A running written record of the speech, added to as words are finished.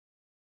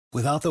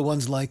Without the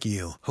ones like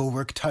you, who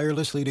work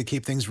tirelessly to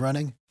keep things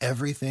running,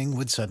 everything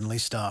would suddenly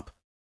stop.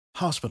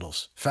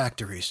 Hospitals,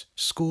 factories,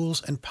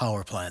 schools, and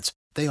power plants,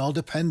 they all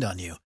depend on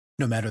you.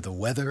 No matter the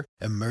weather,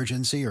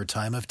 emergency, or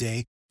time of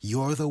day,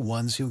 you're the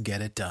ones who get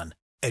it done.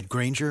 At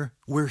Grainger,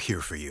 we're here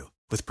for you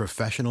with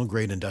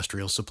professional-grade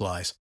industrial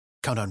supplies.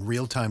 Count on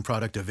real-time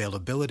product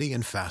availability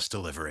and fast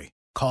delivery.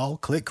 Call,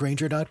 click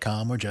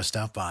Grainger.com, or just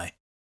stop by.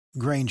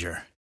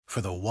 Grainger, for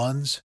the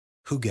ones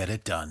who get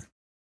it done.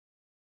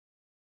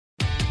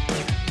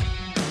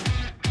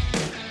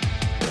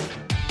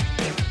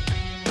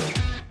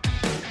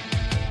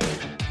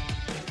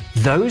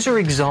 Those are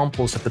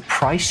examples of the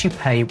price you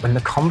pay when the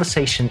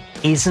conversation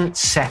isn't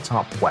set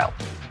up well.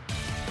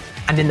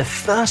 And in the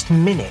first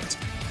minute,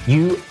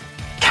 you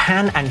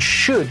can and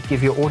should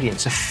give your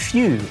audience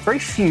very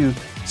few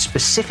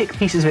specific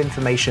pieces of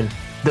information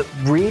that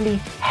really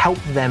help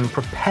them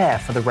prepare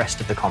for the rest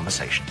of the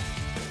conversation.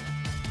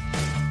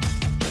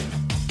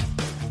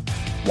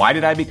 Why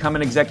did I become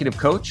an executive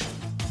coach?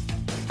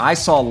 I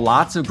saw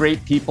lots of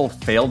great people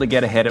fail to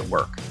get ahead at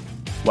work,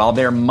 while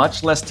their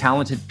much less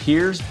talented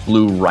peers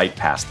blew right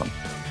past them.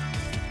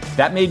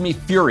 That made me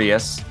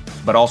furious,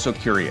 but also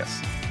curious.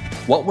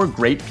 What were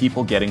great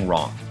people getting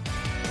wrong?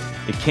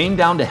 It came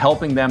down to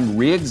helping them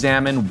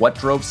re-examine what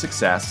drove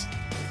success,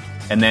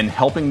 and then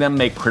helping them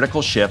make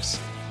critical shifts,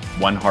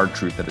 one hard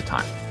truth at a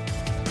time.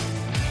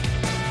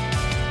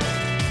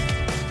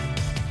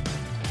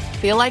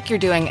 Feel like you're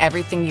doing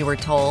everything you were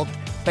told,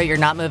 but you're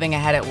not moving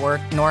ahead at work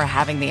nor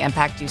having the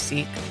impact you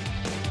seek?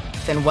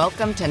 Then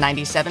welcome to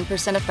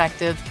 97%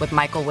 Effective with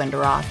Michael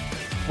Winderoth,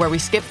 where we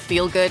skip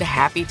feel-good,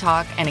 happy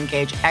talk and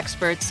engage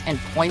experts in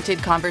pointed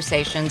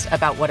conversations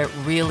about what it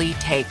really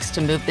takes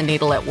to move the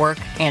needle at work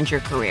and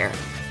your career.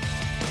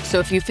 So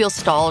if you feel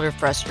stalled or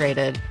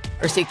frustrated,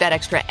 or seek that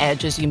extra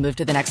edge as you move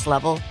to the next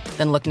level,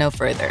 then look no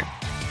further.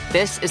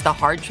 This is the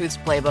Hard Truths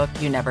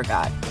Playbook you never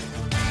got.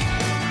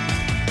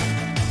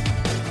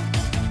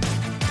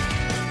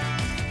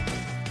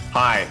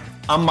 Hi,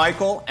 I'm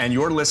Michael, and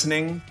you're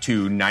listening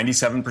to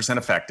 97%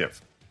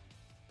 Effective.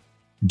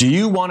 Do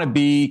you want to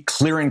be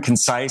clear and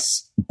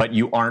concise, but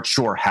you aren't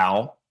sure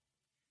how?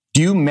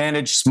 Do you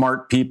manage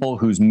smart people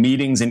whose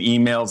meetings and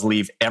emails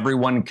leave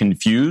everyone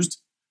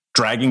confused,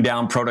 dragging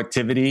down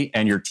productivity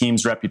and your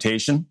team's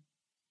reputation?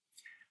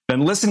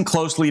 Then listen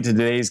closely to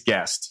today's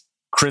guest,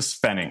 Chris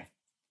Fenning.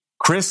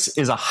 Chris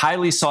is a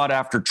highly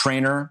sought-after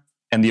trainer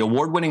and the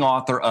award-winning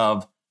author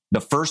of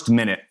The First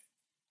Minute: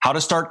 How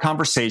to Start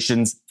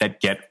Conversations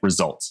That Get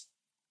Results.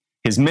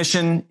 His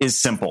mission is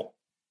simple: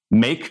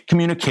 make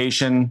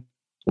communication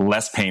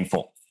less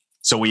painful.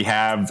 So we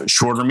have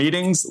shorter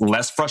meetings,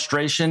 less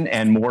frustration,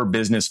 and more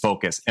business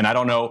focus. And I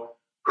don't know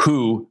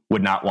who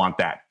would not want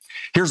that.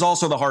 Here's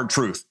also the hard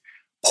truth.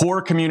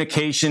 Poor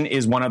communication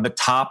is one of the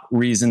top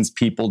reasons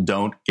people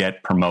don't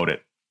get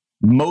promoted.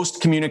 Most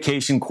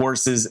communication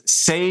courses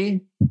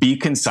say be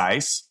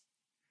concise,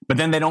 but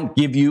then they don't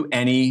give you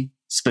any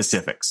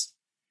specifics.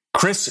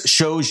 Chris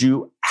shows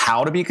you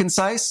how to be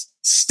concise,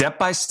 step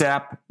by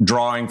step,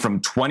 drawing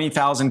from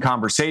 20,000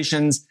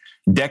 conversations,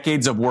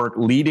 decades of work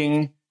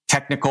leading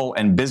technical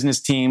and business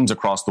teams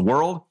across the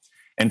world,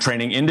 and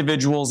training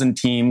individuals and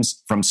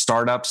teams from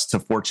startups to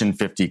Fortune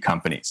 50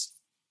 companies.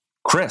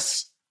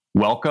 Chris,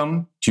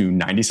 welcome to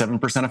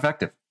 97%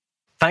 Effective.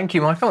 Thank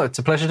you, Michael. It's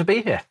a pleasure to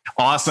be here.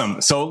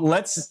 Awesome. So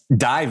let's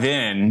dive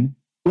in.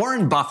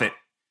 Warren Buffett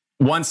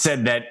once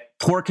said that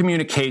poor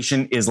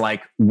communication is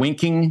like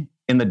winking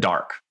in the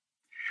dark.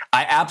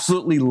 I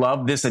absolutely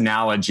love this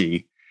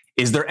analogy.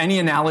 Is there any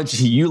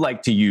analogy you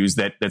like to use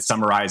that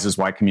summarizes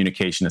why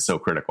communication is so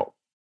critical?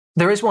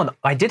 There is one.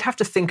 I did have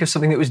to think of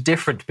something that was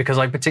different because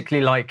I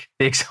particularly like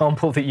the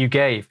example that you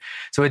gave.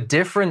 So a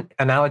different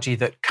analogy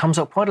that comes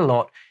up quite a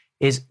lot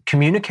is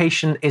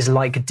communication is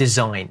like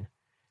design.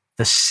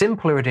 The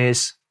simpler it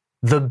is,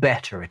 the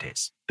better it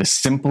is. The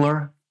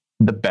simpler,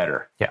 the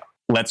better. Yeah.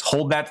 Let's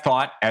hold that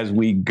thought as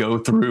we go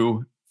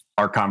through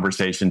our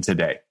conversation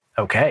today.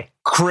 Okay.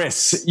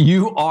 Chris,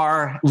 you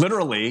are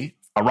literally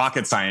a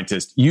rocket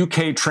scientist,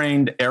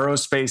 UK-trained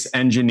aerospace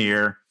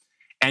engineer,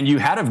 and you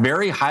had a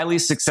very highly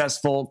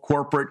successful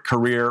corporate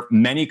career,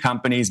 many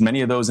companies,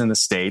 many of those in the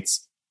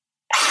States.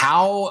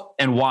 How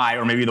and why,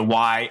 or maybe the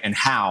why and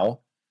how,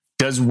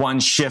 does one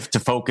shift to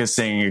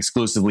focusing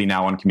exclusively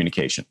now on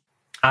communication?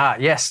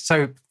 Yes.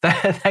 So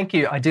thank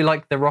you. I do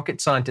like the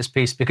rocket scientist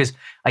piece because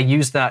I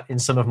use that in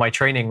some of my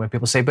training when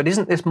people say, but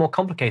isn't this more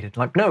complicated?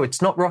 Like, no,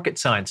 it's not rocket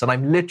science. And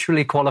I'm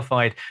literally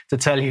qualified to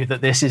tell you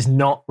that this is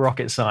not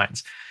rocket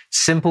science.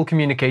 Simple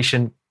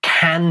communication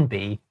can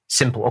be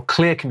simple, or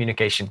clear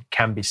communication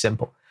can be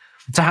simple.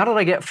 So how did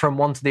I get from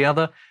one to the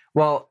other?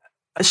 Well,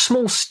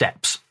 small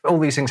steps. All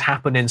these things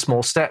happen in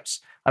small steps.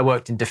 I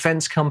worked in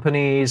defense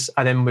companies.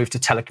 I then moved to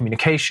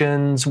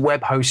telecommunications,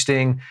 web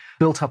hosting,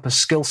 built up a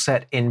skill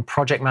set in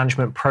project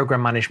management,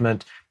 program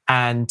management,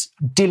 and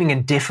dealing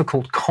in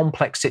difficult,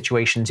 complex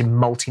situations in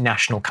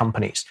multinational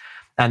companies.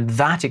 And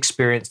that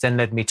experience then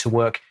led me to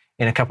work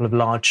in a couple of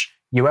large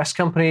US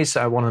companies.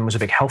 One of them was a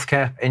big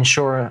healthcare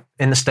insurer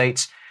in the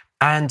States.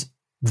 And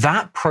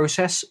that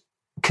process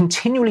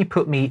continually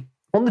put me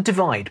on the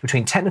divide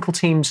between technical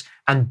teams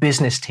and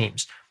business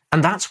teams.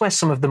 And that's where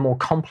some of the more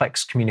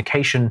complex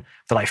communication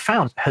that I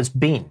found has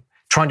been,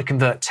 trying to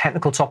convert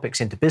technical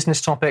topics into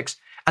business topics,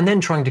 and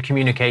then trying to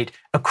communicate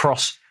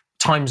across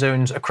time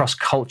zones, across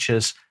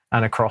cultures,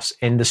 and across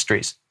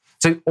industries.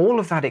 So all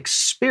of that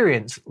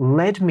experience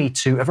led me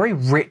to a very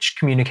rich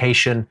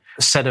communication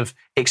set of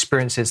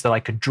experiences that I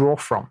could draw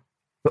from.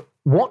 But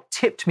what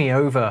tipped me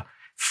over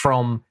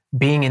from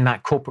being in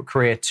that corporate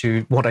career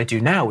to what I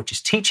do now, which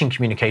is teaching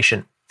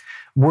communication,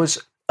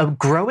 was a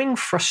growing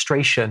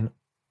frustration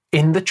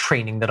in the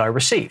training that I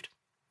received.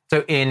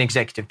 So in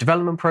executive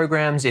development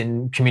programs,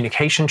 in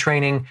communication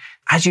training,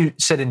 as you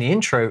said in the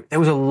intro, there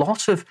was a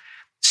lot of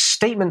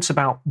statements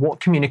about what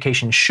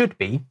communication should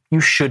be.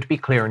 You should be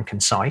clear and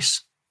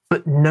concise,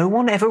 but no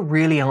one ever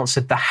really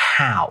answered the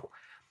how.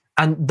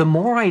 And the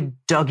more I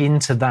dug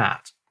into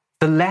that,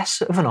 the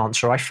less of an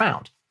answer I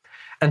found.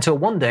 Until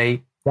one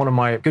day, one of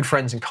my good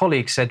friends and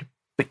colleagues said,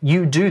 but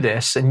you do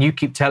this and you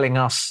keep telling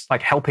us,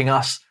 like helping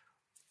us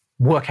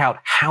work out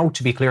how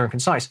to be clear and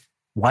concise.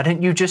 Why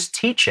don't you just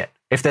teach it?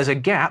 If there's a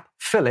gap,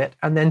 fill it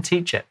and then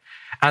teach it.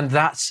 And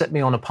that set me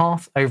on a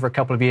path over a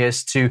couple of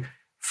years to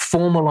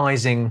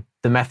formalizing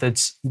the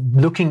methods,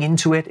 looking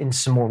into it in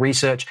some more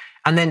research,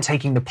 and then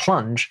taking the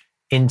plunge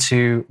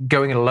into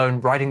going it alone,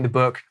 writing the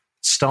book,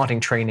 starting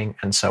training,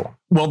 and so on.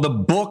 Well, the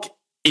book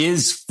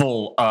is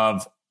full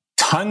of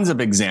tons of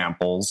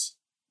examples,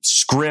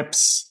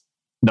 scripts,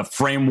 the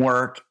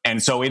framework.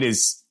 And so it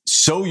is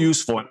so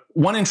useful.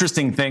 One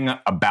interesting thing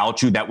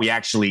about you that we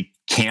actually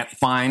can't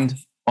find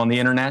on the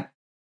internet.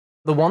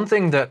 The one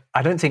thing that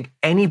I don't think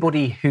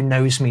anybody who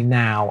knows me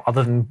now,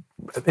 other than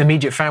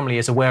immediate family,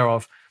 is aware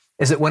of,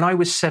 is that when I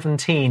was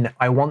 17,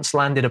 I once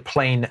landed a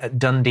plane at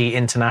Dundee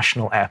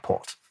International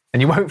Airport.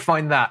 And you won't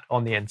find that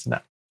on the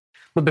internet.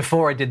 But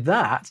before I did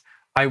that,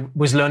 I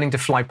was learning to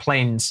fly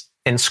planes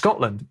in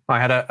Scotland.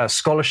 I had a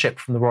scholarship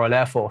from the Royal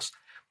Air Force.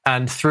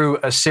 And through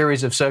a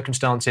series of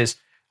circumstances,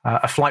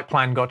 a flight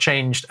plan got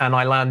changed and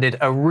I landed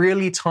a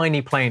really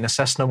tiny plane, a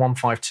Cessna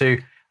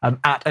 152,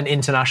 at an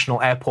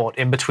international airport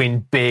in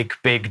between big,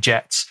 big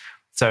jets.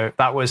 So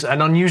that was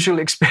an unusual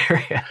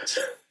experience.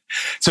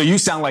 So you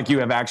sound like you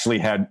have actually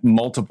had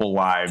multiple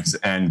lives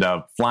and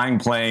flying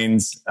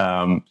planes,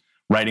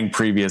 writing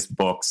previous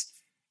books,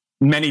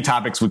 many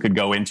topics we could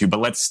go into, but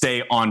let's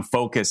stay on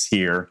focus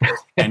here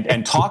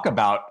and talk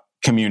about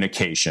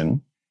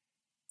communication.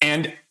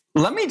 And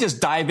let me just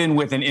dive in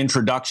with an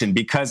introduction,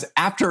 because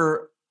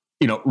after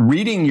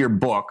reading your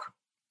book,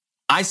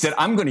 I said,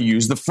 I'm going to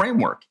use the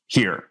framework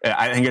here.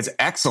 I think it's an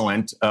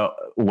excellent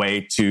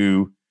way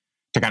to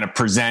kind of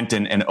present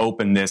and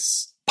open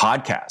this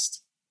podcast.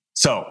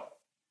 So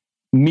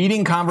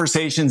meeting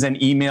conversations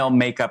and email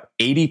make up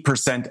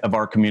 80% of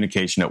our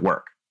communication at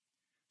work.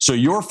 So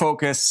your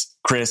focus,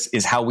 Chris,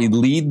 is how we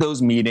lead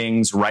those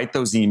meetings, write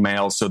those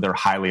emails so they're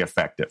highly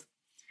effective.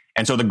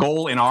 And so the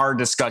goal in our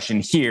discussion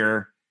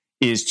here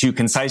is to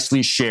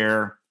concisely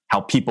share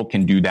how people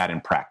can do that in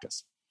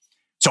practice.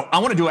 So I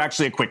want to do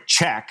actually a quick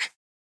check.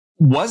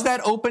 Was that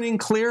opening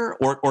clear,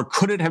 or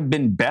could it have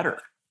been better?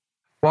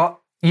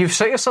 Well, you've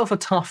set yourself a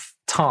tough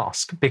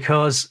task,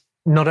 because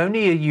not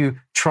only are you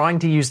trying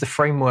to use the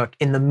framework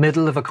in the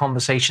middle of a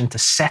conversation to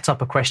set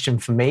up a question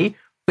for me,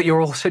 but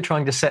you're also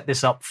trying to set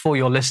this up for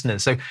your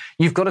listeners. So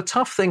you've got a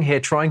tough thing here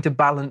trying to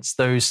balance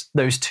those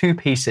two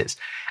pieces.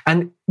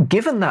 And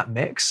given that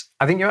mix,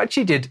 I think you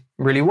actually did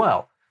really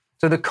well.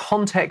 So the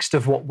context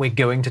of what we're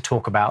going to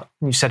talk about,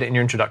 and you said it in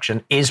your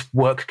introduction, is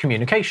work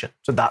communication.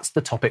 So that's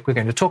the topic we're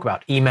going to talk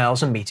about,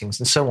 emails and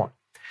meetings and so on.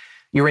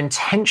 Your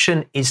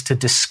intention is to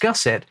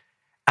discuss it.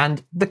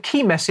 And the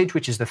key message,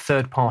 which is the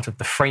third part of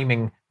the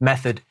framing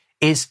method,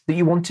 is that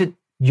you wanted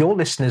your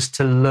listeners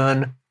to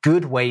learn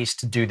good ways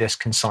to do this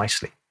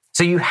concisely.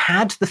 So you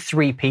had the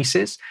three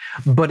pieces,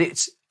 but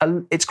it's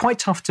quite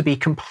tough to be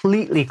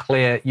completely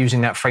clear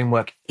using that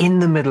framework in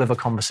the middle of a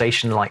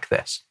conversation like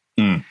this.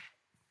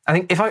 I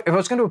think if I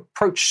was going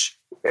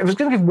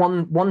to give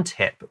one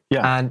tip,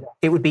 and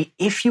it would be,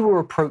 if you were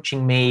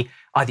approaching me,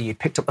 either you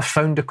picked up the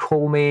phone to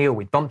call me or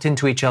we bumped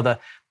into each other,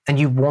 and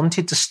you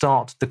wanted to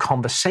start the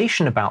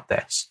conversation about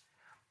this,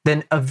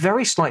 then a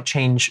very slight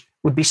change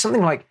would be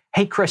something like,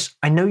 hey, Chris,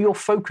 I know your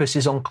focus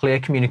is on clear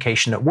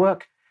communication at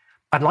work.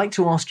 I'd like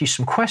to ask you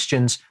some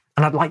questions,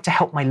 and I'd like to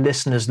help my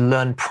listeners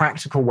learn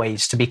practical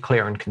ways to be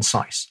clear and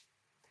concise.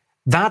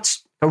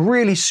 That's a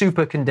really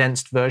super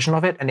condensed version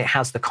of it, and it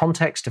has the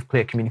context of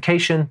clear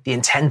communication, the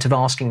intent of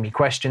asking me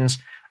questions,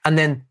 and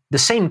then the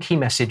same key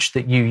message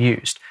that you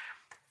used.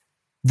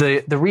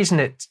 The reason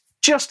it's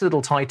just a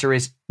little tighter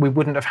is we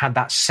wouldn't have had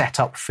that set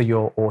up for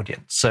your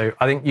audience. So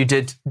I think you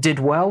did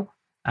well,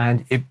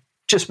 and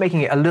just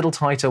making it a little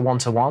tighter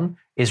one-to-one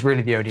is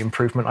really the only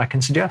improvement I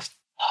can suggest.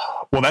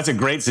 Well, that's a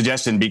great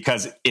suggestion,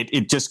 because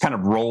it just kind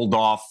of rolled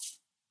off,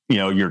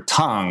 your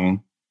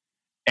tongue.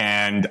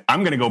 And I'm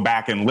going to go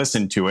back and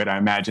listen to it. I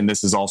imagine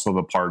this is also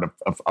the part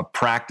of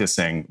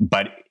practicing,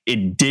 but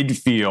it did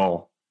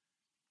feel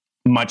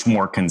much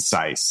more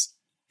concise.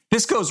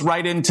 This goes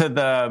right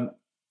into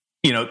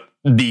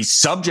the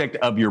subject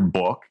of your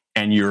book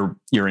and your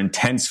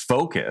intense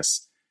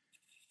focus,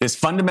 this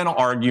fundamental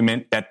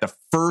argument that the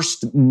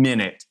first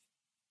minute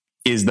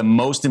is the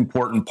most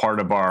important part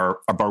of our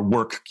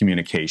work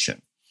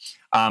communication.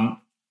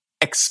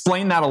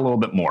 Explain that a little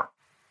bit more.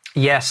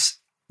 Yes,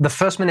 the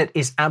first minute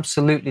is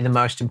absolutely the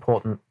most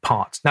important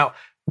part. Now,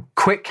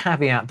 quick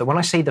caveat that when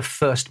I say the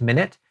first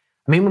minute,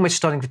 I mean when we're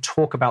starting to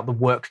talk about the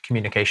work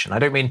communication. I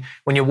don't mean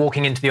when you're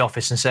walking into the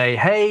office and say,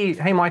 hey,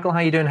 Michael, how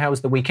you doing? How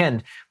was the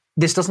weekend?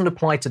 This doesn't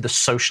apply to the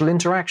social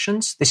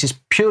interactions. This is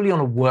purely on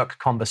a work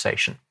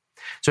conversation.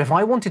 So if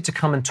I wanted to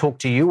come and talk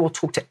to you or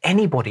talk to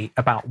anybody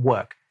about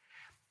work,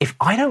 if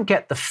I don't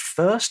get the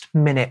first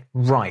minute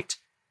right,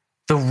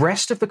 the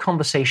rest of the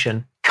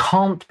conversation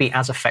can't be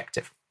as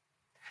effective.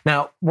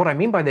 Now, what I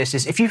mean by this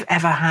is if you've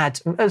ever had,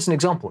 as an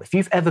example, if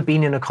you've ever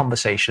been in a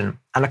conversation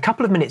and a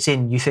couple of minutes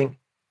in, you think,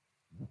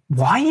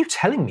 why are you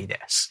telling me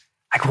this?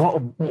 Like,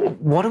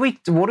 what are we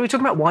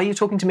talking about? Why are you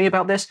talking to me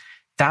about this?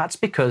 That's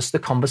because the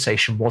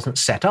conversation wasn't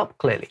set up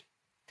clearly.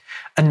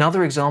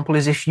 Another example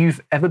is if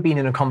you've ever been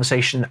in a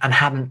conversation and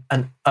had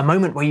a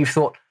moment where you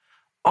thought,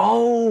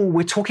 oh,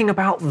 we're talking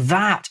about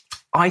that.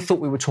 I thought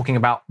we were talking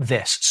about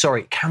this.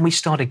 Sorry, can we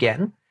start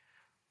again?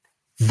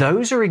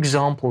 Those are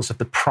examples of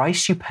the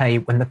price you pay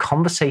when the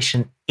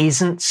conversation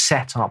isn't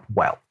set up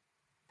well.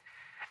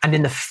 And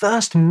in the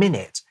first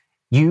minute,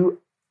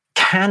 you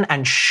can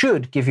and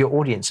should give your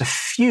audience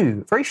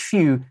very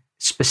few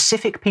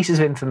specific pieces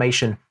of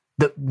information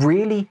that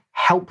really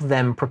help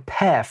them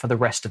prepare for the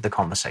rest of the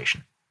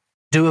conversation.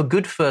 Do a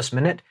good first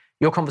minute.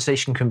 Your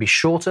conversation can be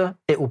shorter,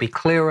 it will be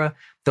clearer,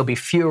 there'll be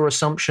fewer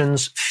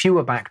assumptions,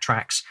 fewer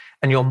backtracks,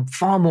 and you're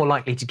far more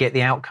likely to get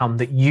the outcome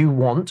that you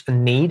want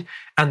and need,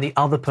 and the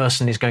other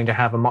person is going to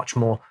have a much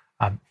more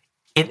an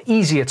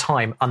easier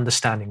time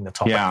understanding the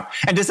topic. Yeah.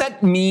 And does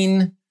that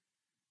mean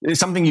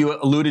something you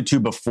alluded to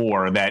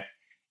before, that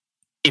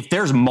if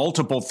there's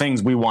multiple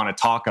things we want to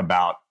talk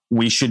about,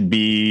 we should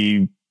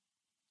be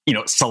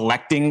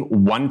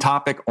selecting one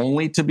topic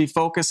only to be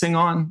focusing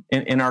on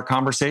in our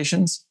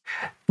conversations?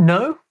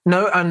 No,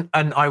 and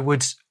I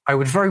would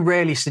very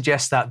rarely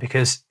suggest that,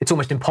 because it's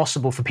almost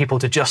impossible for people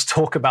to just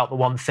talk about the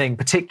one thing,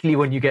 particularly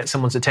when you get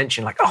someone's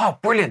attention, like, oh,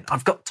 brilliant,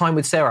 I've got time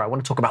with Sarah, I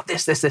want to talk about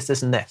this,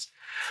 and this.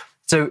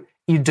 So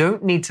you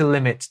don't need to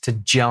limit to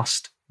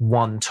just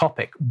one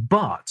topic,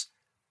 but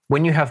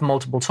when you have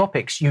multiple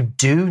topics, you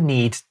do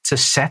need to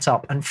set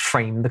up and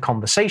frame the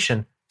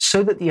conversation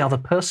so that the other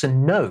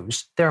person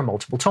knows there are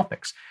multiple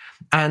topics.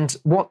 And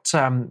what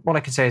I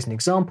could say as an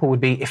example would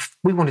be, if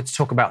we wanted to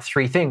talk about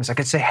three things, I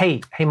could say,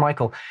 hey,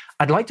 Michael,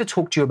 I'd like to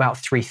talk to you about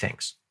three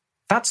things.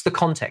 That's the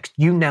context.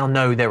 You now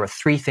know there are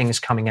three things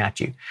coming at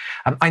you.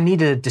 I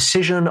need a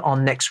decision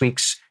on next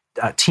week's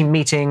team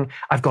meeting.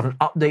 I've got an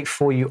update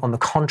for you on the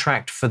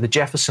contract for the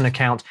Jefferson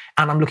account,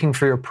 and I'm looking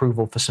for your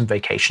approval for some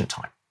vacation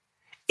time.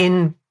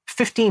 In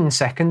 15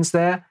 seconds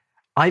there,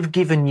 I've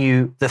given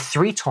you the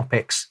three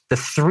topics, the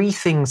three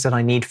things that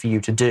I need for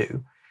you to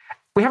do.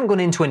 We haven't gone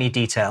into any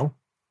detail,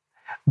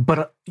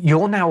 but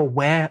you're now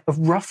aware of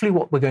roughly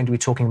what we're going to be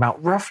talking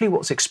about, roughly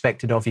what's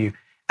expected of you,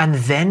 and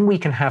then we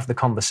can have the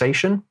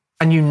conversation,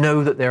 and you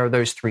know that there are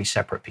those three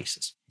separate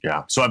pieces.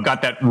 Yeah, so I've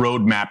got that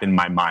roadmap in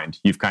my mind.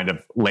 You've kind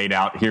of laid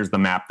out, here's the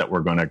map that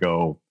we're going to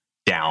go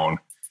down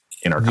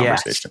in our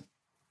conversation. Yes.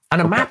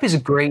 And a map is a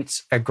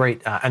great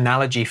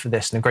analogy for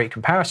this and a great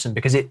comparison,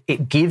 because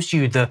it gives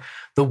you the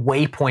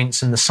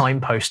waypoints and the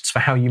signposts for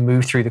how you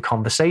move through the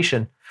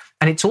conversation.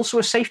 And it's also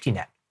a safety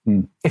net.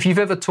 If you've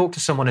ever talked to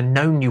someone and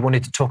known you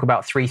wanted to talk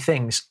about three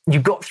things, you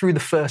got through the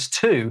first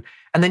two,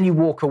 and then you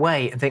walk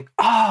away and think,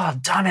 oh,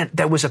 darn it,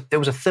 there was a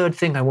third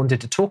thing I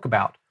wanted to talk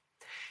about.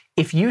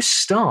 If you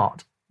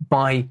start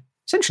by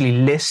essentially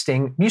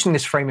using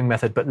this framing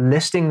method, but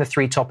listing the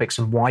three topics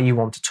and why you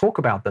want to talk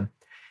about them,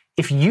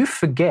 if you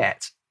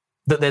forget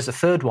that there's a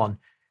third one,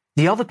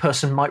 the other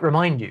person might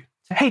remind you,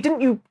 hey,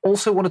 didn't you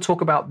also want to talk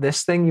about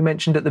this thing you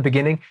mentioned at the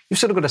beginning? You've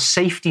sort of got a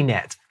safety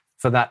net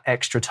for that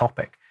extra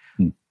topic.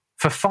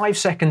 For 5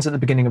 seconds at the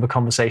beginning of a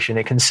conversation,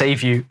 it can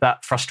save you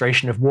that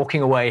frustration of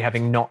walking away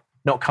having not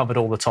covered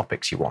all the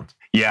topics you want.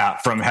 Yeah,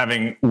 from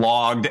having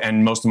logged,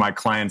 and most of my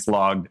clients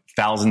logged,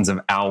 thousands of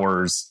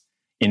hours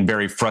in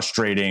very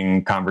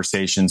frustrating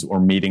conversations or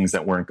meetings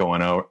that weren't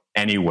going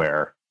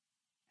anywhere,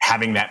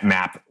 having that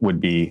map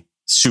would be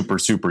super,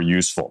 super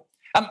useful.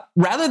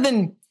 Rather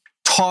than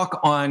talk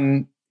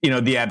on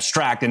the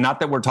abstract, and not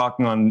that we're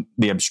talking on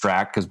the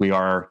abstract because we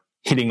are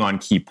hitting on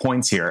key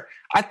points here,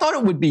 I thought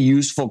it would be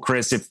useful,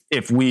 Chris,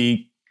 if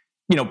we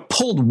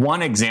pulled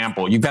one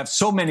example. You've got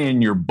so many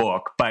in your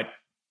book, but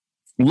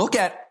look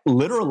at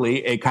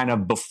literally a kind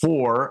of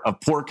before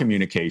of poor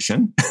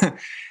communication,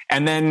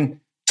 and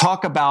then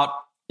talk about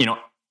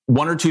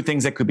one or two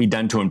things that could be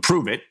done to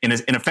improve it. In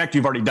effect,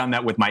 you've already done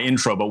that with my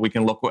intro, but we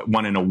can look at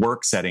one in a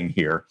work setting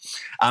here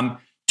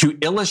to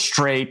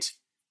illustrate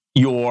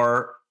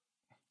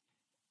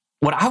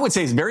what I would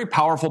say is very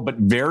powerful but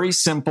very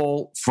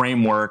simple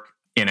framework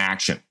in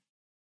action.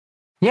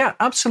 Yeah,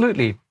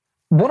 absolutely.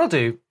 What I'll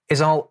do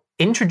is I'll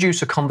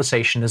introduce a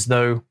conversation as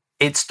though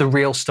it's the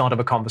real start of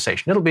a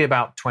conversation. It'll be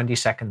about 20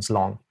 seconds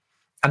long.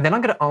 And then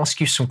I'm going to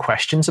ask you some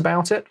questions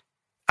about it,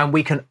 and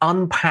we can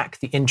unpack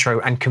the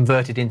intro and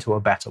convert it into a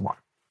better one.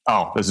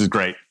 Oh, this is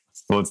great.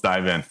 Let's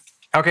dive in.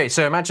 Okay,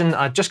 so imagine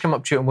I'd just come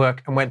up to you at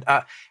work and went,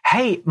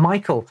 hey,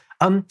 Michael,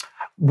 I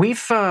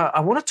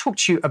want to talk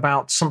to you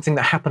about something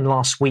that happened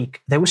last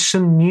week. There were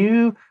some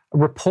new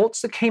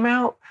reports that came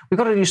out. We've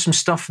got to do some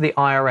stuff for the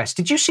IRS.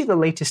 Did you see the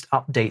latest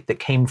update that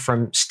came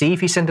from Steve?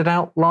 He sent it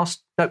out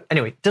last... No,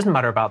 anyway, it doesn't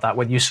matter about that,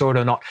 whether you saw it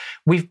or not.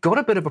 We've got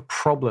a bit of a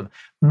problem.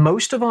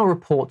 Most of our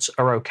reports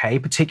are okay,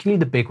 particularly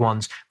the big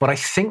ones, but I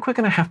think we're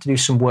going to have to do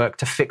some work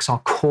to fix our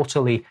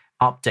quarterly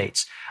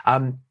updates.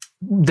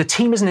 The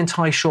team isn't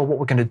entirely sure what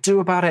we're going to do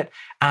about it.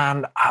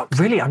 And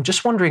really, I'm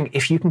just wondering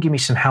if you can give me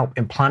some help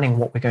in planning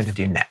what we're going to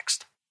do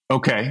next.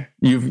 Okay,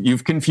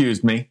 you've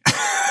confused me.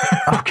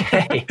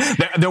 Okay.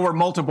 There were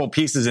multiple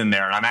pieces in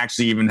there, and I'm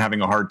actually even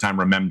having a hard time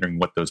remembering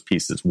what those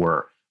pieces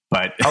were.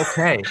 But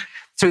okay.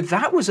 So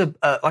that was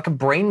like a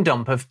brain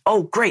dump of,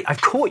 oh, great,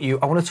 I've caught you.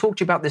 I want to talk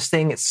to you about this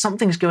thing.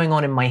 Something's going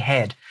on in my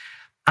head.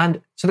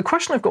 And so the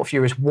question I've got for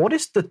you is, what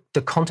is the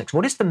context?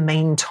 What is the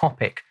main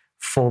topic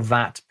for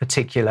that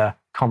particular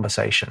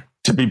conversation?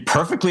 To be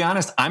perfectly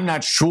honest, I'm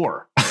not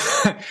sure.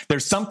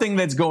 There's something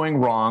that's going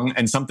wrong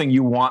and something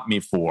you want me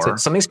for. So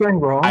something's going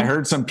wrong? I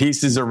heard some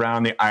pieces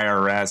around the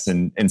IRS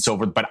and so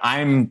forth, but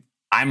I'm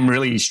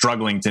really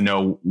struggling to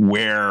know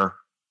where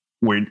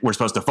we're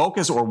supposed to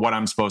focus or what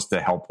I'm supposed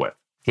to help with.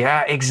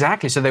 Yeah,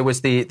 exactly. So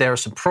there are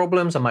some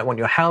problems. I might want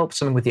your help,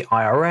 something with the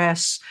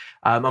IRS.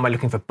 Am I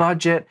looking for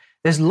budget?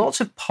 There's lots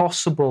of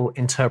possible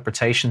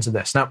interpretations of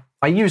this. Now,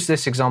 I use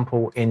this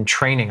example in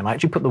training, and I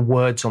actually put the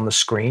words on the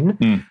screen,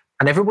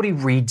 and everybody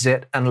reads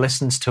it and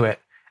listens to it.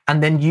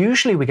 And then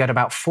usually we get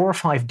about 4 or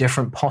 5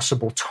 different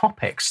possible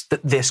topics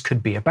that this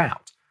could be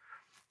about.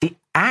 The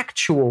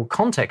actual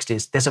context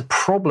is there's a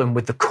problem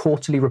with the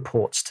quarterly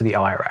reports to the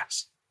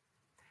IRS.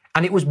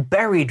 And it was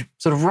buried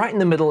sort of right in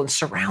the middle and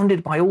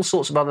surrounded by all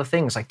sorts of other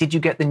things. Like, did you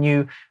get the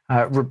new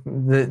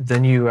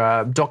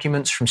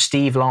documents from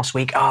Steve last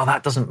week? Oh,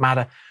 that doesn't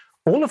matter.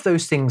 All of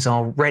those things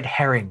are red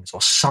herrings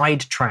or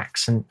side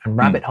tracks and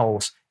rabbit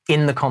holes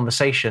in the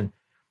conversation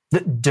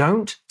that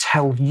don't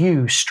tell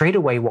you straight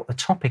away what the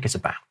topic is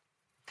about.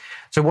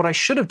 So what I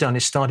should have done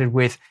is started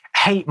with,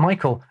 hey,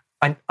 Michael,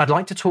 I'd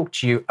like to talk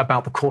to you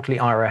about the quarterly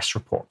IRS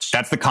reports.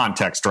 That's the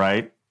context,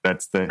 right?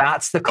 That's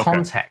the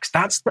context.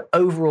 That's the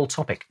overall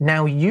topic.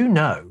 Now you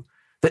know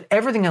that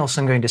everything else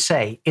I'm going to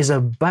say is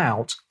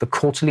about the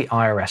quarterly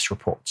IRS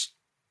reports.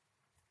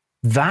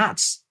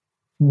 That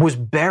was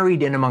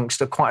buried in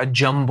amongst quite a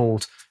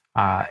jumbled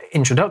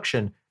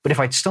introduction. But if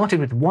I'd started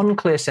with one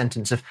clear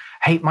sentence of,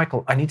 hey,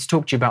 Michael, I need to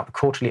talk to you about the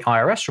quarterly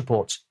IRS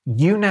reports,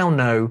 you now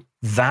know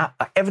that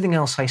everything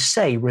else I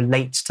say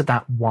relates to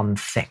that one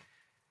thing.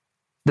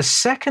 The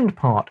second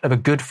part of a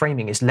good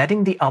framing is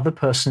letting the other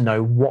person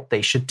know what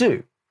they should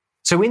do.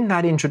 So in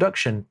that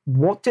introduction,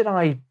 what did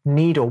I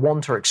need or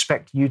want or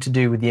expect you to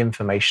do with the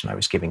information I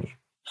was giving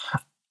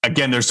you?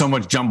 Again, there's so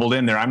much jumbled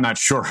in there. I'm not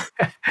sure.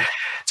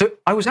 So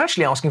I was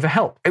actually asking for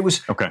help. It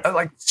was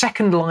like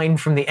second line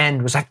from the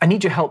end was like, I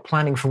need your help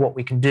planning for what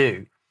we can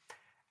do.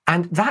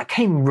 And that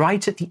came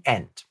right at the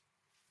end.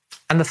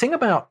 And the thing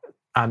about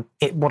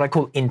what I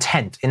call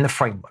intent in the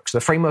framework. So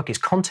the framework is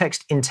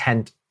context,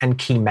 intent, and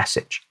key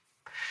message.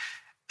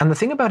 And the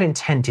thing about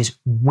intent is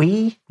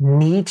we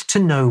need to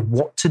know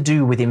what to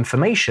do with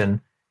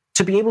information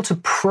to be able to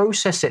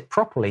process it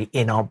properly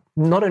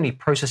not only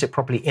process it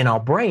properly in our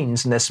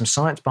brains, and there's some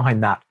science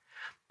behind that,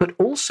 but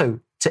also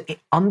to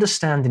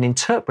understand and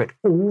interpret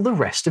all the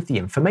rest of the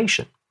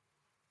information.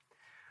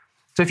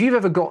 So if you've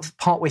ever got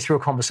partway through a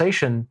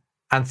conversation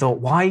and thought,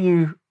 why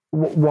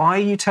are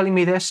you telling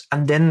me this?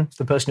 And then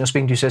the person you're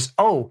speaking to says,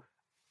 oh,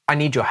 I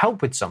need your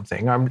help with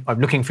something. I'm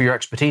looking for your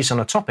expertise on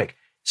a topic.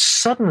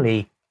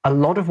 Suddenly, a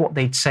lot of what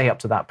they'd say up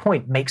to that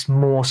point makes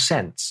more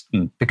sense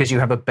because you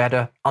have a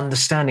better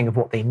understanding of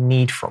what they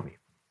need from you.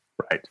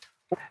 Right.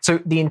 So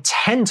the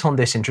intent on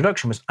this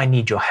introduction was, I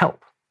need your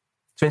help.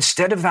 So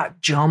instead of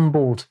that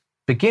jumbled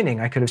beginning,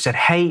 I could have said,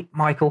 hey,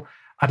 Michael,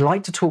 I'd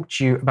like to talk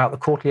to you about the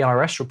quarterly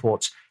IRS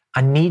reports. I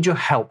need your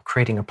help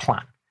creating a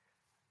plan.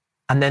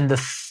 And then the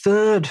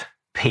third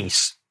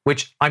piece,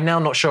 which I'm now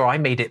not sure I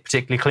made it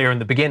particularly clear in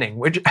the beginning,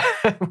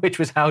 which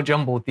was how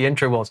jumbled the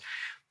intro was.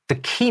 The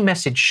key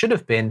message should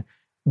have been,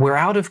 we're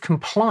out of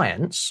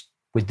compliance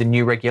with the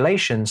new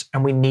regulations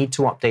and we need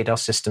to update our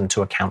system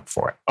to account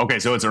for it. Okay,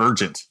 so it's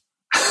urgent.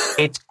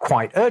 It's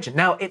quite urgent.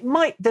 Now,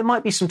 there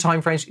might be some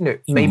timeframes,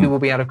 maybe we'll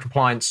be out of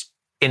compliance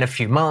in a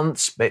few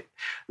months, but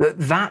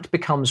that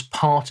becomes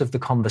part of the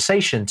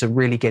conversation to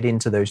really get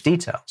into those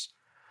details.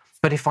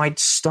 But if I'd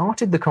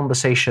started the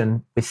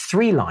conversation with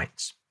 3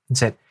 lines and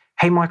said,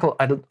 hey, Michael,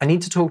 I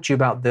need to talk to you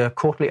about the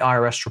quarterly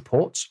IRS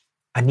reports.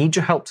 I need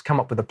your help to come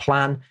up with a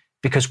plan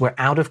because we're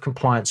out of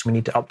compliance. We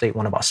need to update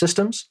one of our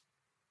systems.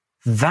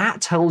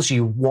 That tells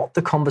you what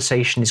the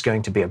conversation is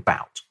going to be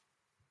about.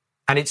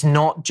 And it's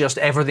not just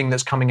everything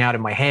that's coming out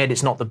in my head.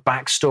 It's not the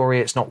backstory.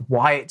 It's not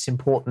why it's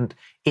important.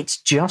 It's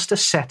just a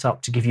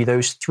setup to give you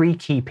those 3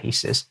 key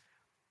pieces.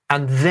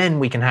 And then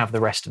we can have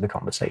the rest of the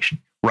conversation.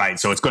 Right.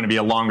 So it's going to be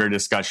a longer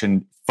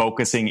discussion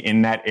focusing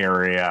in that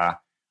area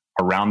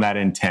around that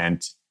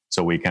intent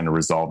so we can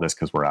resolve this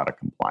because we're out of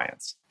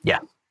compliance. Yeah.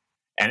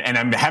 And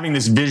I'm having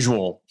this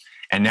visual,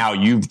 and now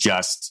you've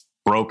just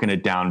broken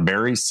it down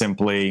very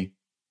simply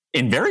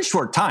in very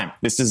short time.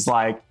 This is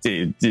like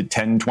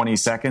 10, 20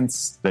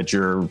 seconds that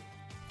you're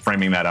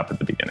framing that up at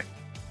the beginning.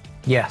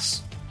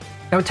 Yes.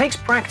 Now, it takes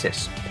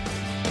practice.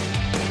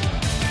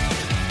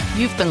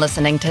 You've been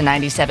listening to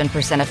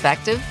 97%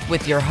 Effective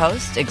with your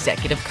host,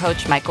 Executive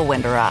Coach Michael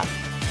Winderoth.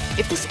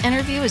 If this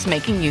interview is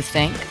making you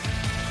think,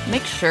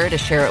 make sure to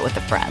share it with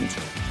a friend.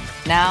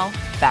 Now,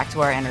 back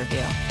to our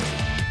interview.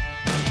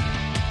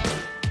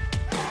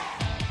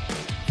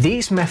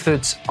 These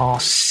methods are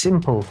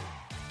simple,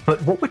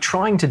 but what we're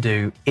trying to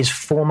do is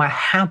form a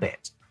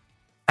habit.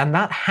 And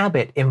that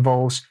habit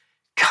involves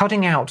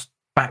cutting out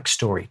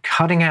backstory,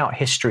 cutting out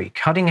history,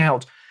 cutting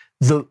out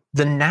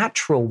the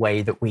natural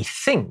way that we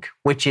think,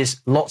 which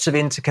is lots of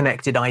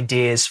interconnected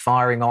ideas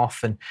firing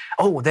off and,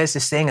 oh, there's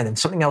this thing and then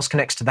something else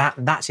connects to that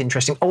and that's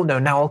interesting. Oh no,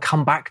 now I'll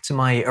come back to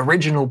my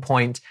original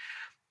point.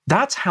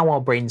 That's how our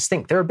brains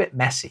think. They're a bit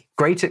messy,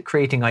 great at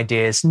creating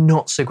ideas,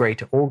 not so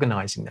great at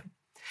organizing them.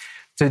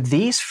 So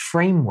these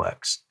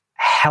frameworks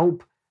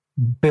help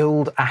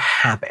build a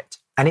habit,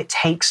 and it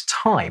takes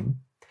time.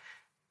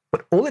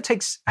 But all it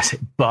takes, I say,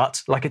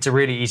 but like it's a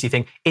really easy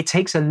thing, it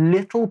takes a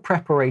little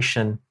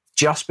preparation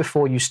just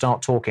before you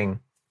start talking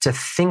to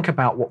think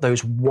about what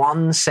those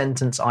one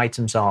sentence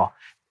items are,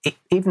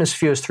 even as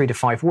few as 3 to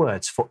 5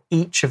 words for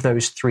each of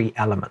those 3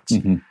 elements.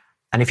 Mm-hmm.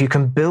 And if you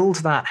can build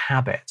that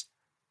habit,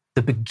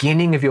 the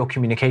beginning of your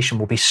communication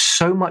will be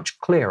so much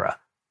clearer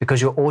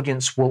because your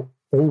audience will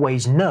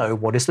always know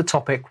what is the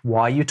topic,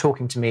 why are you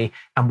talking to me,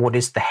 and what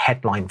is the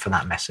headline for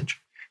that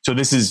message. So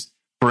this is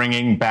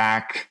bringing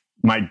back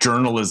my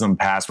journalism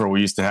past where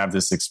we used to have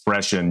this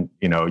expression,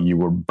 you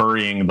were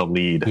burying the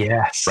lead.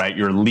 Yes. Right?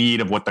 Your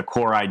lead of what the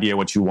core idea,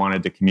 what you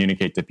wanted to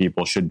communicate to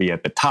people should be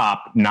at the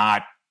top,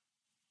 not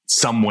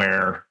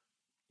somewhere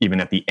even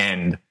at the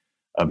end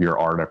of your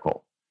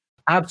article.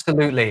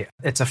 Absolutely.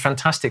 It's a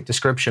fantastic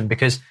description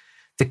because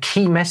the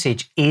key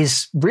message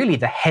is really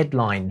the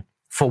headline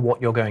for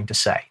what you're going to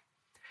say.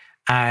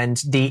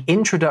 And the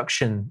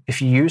introduction, if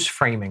you use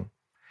framing,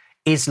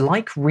 is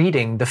like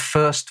reading the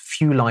first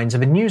few lines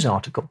of a news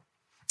article.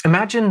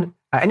 Imagine,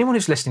 anyone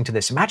who's listening to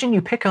this, imagine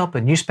you pick up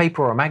a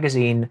newspaper or a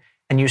magazine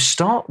and you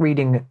start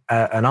reading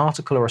an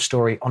article or a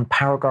story on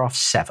paragraph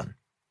 7.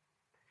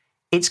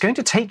 It's going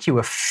to take you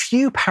a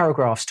few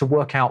paragraphs to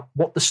work out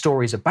what the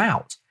story's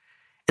about.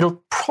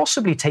 It'll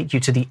possibly take you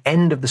to the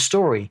end of the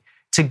story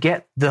to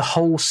get the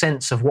whole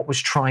sense of what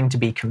was trying to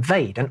be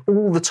conveyed. And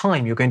all the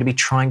time, you're going to be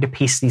trying to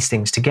piece these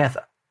things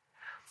together.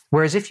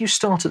 Whereas if you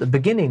start at the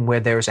beginning where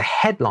there is a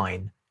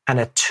headline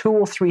and a 2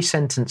 or 3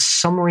 sentence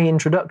summary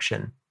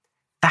introduction,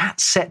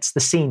 that sets the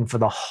scene for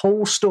the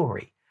whole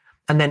story.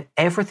 And then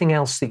everything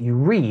else that you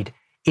read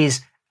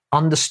is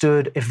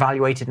understood,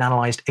 evaluated, and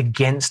analyzed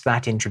against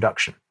that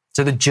introduction.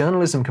 So the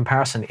journalism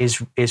comparison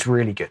is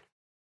really good.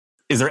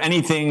 Is there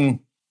anything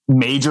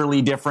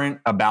majorly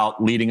different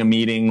about leading a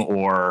meeting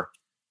or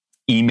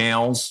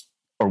emails,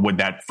 or would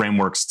that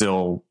framework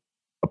still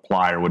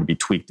apply, or would it be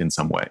tweaked in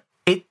some way?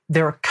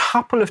 There are a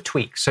couple of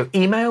tweaks. So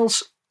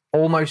emails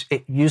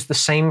use the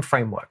same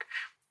framework.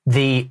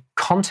 The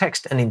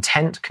context and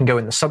intent can go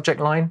in the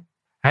subject line.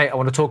 Hey, I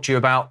want to talk to you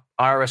about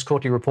IRS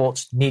quarterly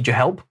reports. Need your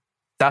help?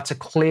 That's a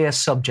clear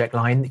subject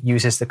line that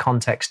uses the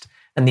context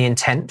and the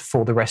intent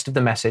for the rest of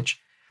the message.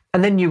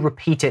 And then you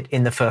repeat it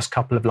in the first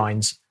couple of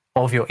lines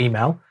of your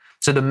email.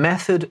 So the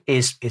method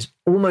is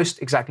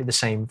almost exactly the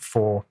same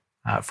for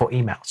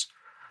emails.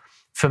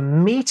 For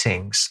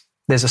meetings,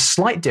 there's a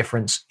slight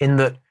difference in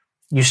that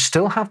you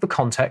still have the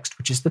context,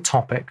 which is the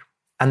topic,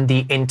 and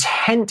the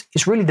intent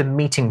is really the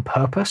meeting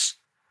purpose.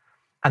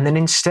 And then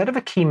instead of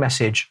a key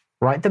message,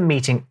 write the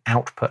meeting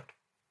output.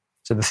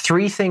 So the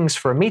 3 things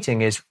for a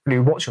meeting is really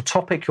what's your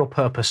topic, your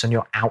purpose, and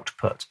your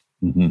output.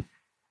 Mm-hmm.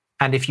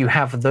 And if you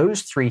have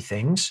those 3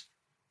 things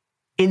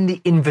in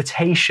the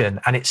invitation,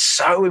 and it's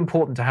so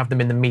important to have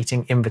them in the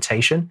meeting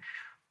invitation,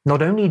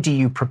 not only do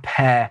you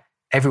prepare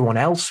everyone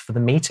else for the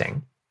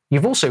meeting,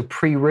 you've also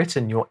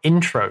pre-written your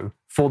intro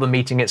for the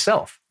meeting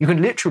itself. You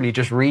can literally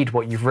just read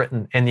what you've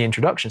written in the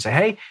introduction. Say,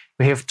 hey,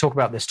 we're here to talk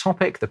about this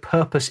topic. The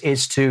purpose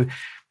is to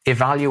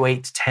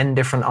evaluate 10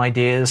 different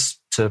ideas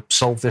to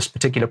solve this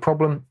particular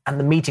problem. And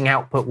the meeting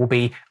output will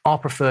be our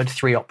preferred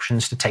 3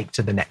 options to take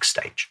to the next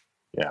stage.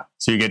 Yeah.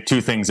 So you get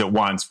 2 things at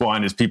once.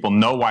 One is people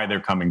know why they're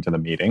coming to the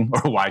meeting,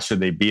 or why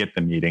should they be at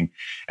the meeting.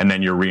 And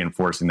then you're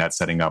reinforcing that,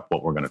 setting up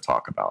what we're going to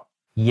talk about.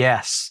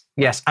 Yes.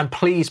 And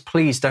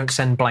please don't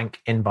send blank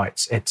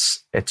invites.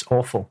 It's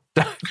awful.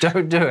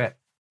 Don't do it.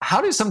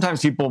 How do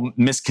sometimes people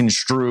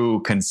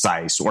misconstrue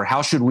concise, or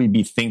how should we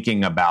be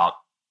thinking about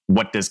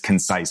what does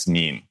concise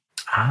mean?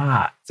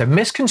 So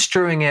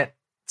misconstruing it,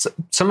 I'm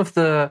trying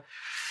to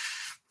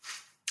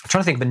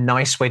think of a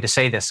nice way to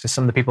say this, because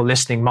some of the people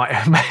listening may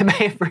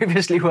have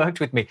previously worked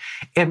with me.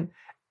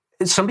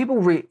 Some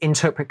people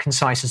interpret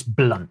concise as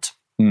blunt.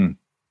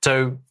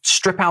 So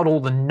strip out all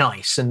the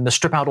nice and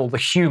strip out all the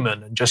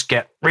human and just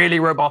get really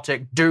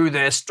robotic, do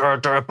this, boom,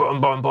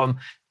 boom, boom.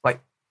 Like,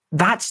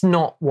 that's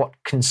not what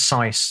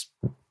concise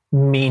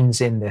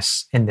means in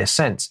this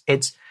sense.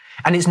 It's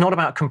not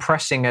about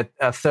compressing a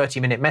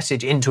 30-minute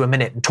message into a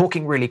minute and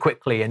talking really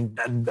quickly and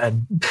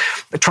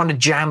trying to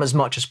jam as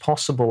much as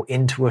possible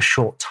into a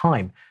short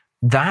time.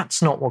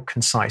 That's not what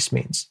concise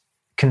means.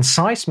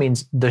 Concise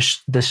means the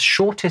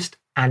shortest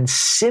and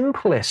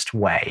simplest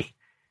way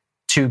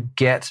to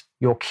get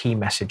your key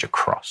message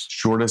across.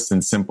 Shortest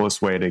and simplest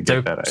way to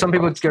get that. Some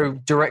people go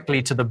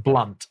directly to the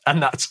blunt,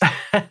 and that's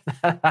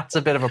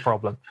a bit of a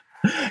problem.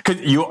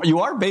 Because you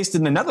are based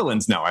in the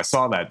Netherlands now. I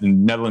saw that. The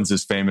Netherlands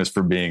is famous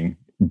for being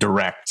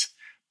direct,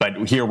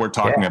 but here we're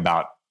talking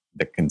about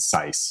the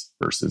concise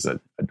versus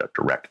a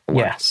direct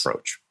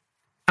approach.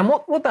 And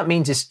what that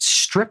means is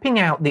stripping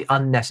out the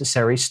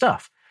unnecessary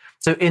stuff.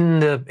 So in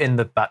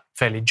that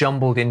fairly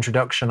jumbled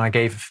introduction I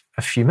gave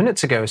a few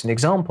minutes ago as an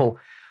example,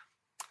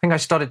 I think I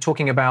started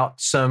talking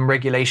about some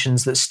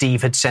regulations that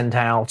Steve had sent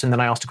out, and then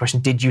I asked a question,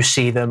 did you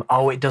see them?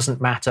 Oh, it doesn't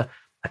matter.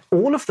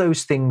 All of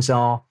those things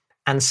are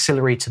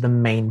ancillary to the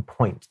main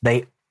point.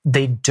 They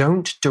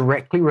don't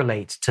directly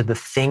relate to the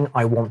thing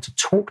I want to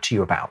talk to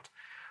you about.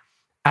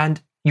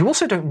 And you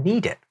also don't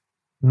need it.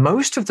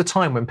 Most of the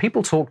time when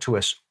people talk to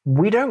us,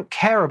 we don't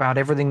care about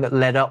everything that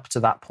led up to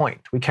that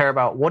point. We care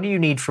about, what do you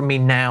need from me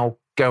now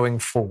going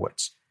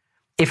forwards?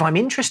 If I'm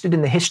interested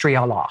in the history,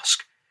 I'll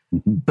ask.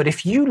 But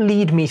if you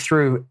lead me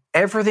through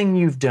everything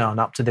you've done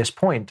up to this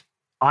point,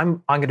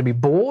 I'm going to be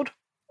bored,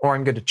 or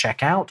I'm going to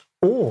check out,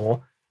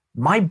 or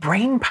my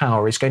brain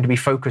power is going to be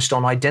focused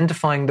on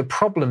identifying the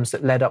problems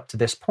that led up to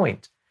this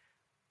point.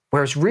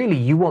 Whereas really,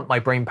 you want my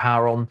brain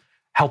power on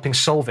helping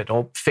solve it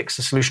or fix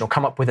the solution or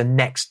come up with a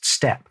next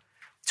step.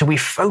 So we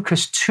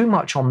focus too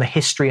much on the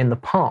history in the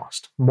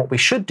past. And what we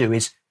should do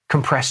is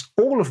compress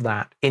all of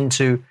that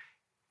into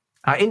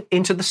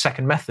the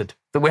second method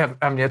that we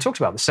haven't yet talked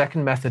about. The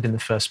second method in the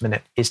first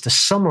minute is to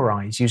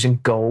summarize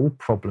using goal,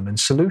 problem, and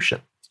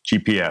solution.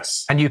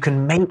 GPS. And you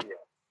can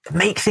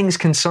make things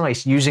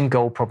concise using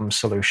goal, problem,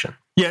 solution.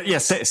 Yeah.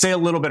 Say a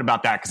little bit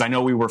about that, because I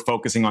know we were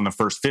focusing on the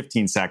first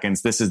 15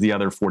 seconds. This is the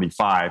other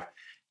 45.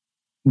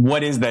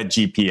 What is that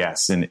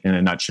GPS in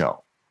a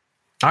nutshell?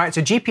 All right,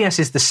 so GPS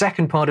is the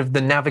second part of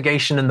the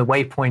navigation and the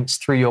waypoints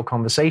through your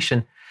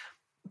conversation.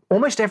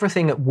 Almost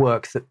everything at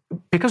work,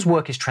 because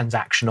work is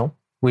transactional,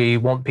 we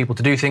want people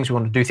to do things, we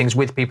want to do things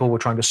with people, we're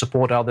trying to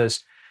support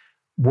others.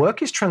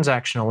 Work is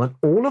transactional, and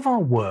all of our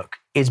work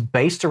is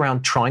based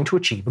around trying to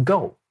achieve a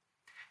goal.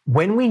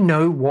 When we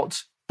know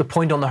what the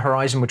point on the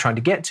horizon we're trying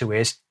to get to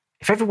is,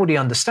 if everybody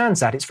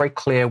understands that, it's very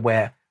clear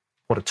what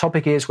a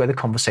topic is, where the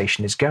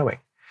conversation is going.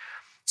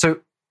 So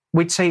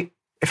we'd say,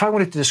 if I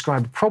wanted to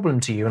describe a problem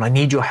to you and I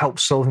need your help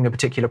solving a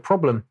particular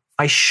problem,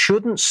 I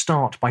shouldn't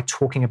start by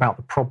talking about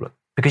the problem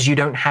because you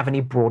don't have any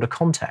broader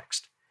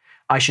context.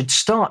 I should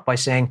start by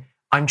saying,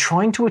 I'm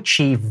trying to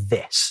achieve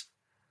this.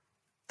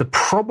 The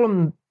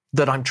problem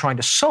that I'm trying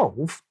to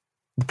solve,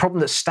 the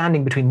problem that's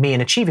standing between me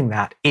and achieving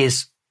that,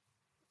 is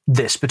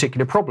this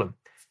particular problem.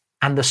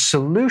 And the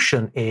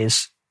solution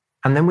is,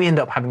 and then we end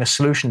up having a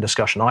solution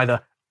discussion.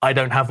 Either I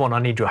don't have one, I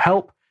need your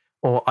help,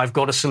 or I've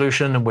got a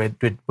solution and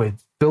we're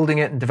building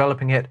it and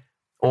developing it,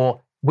 or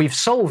we've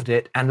solved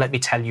it and let me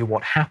tell you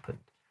what happened.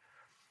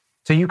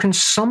 So you can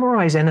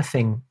summarize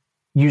anything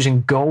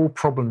using goal,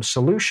 problem,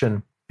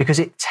 solution because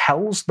it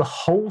tells the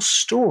whole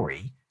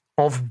story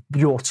of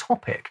your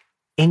topic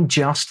in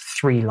just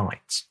 3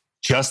 lines.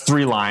 Just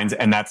 3 lines,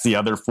 and that's the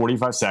other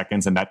 45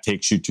 seconds, and that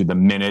takes you to the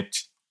minute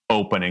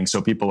opening.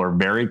 So people are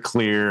very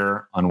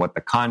clear on what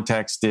the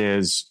context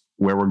is,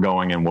 where we're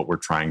going, and what we're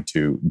trying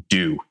to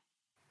do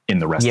in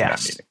the rest of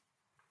that meeting.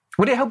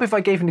 Would it help if I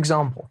gave an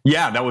example?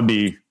 Yeah, that would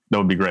be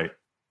great.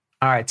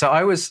 All right. So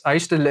I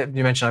used to live,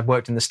 you mentioned I've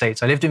worked in the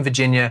States. I lived in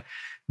Virginia,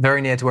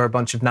 very near to where a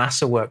bunch of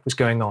NASA work was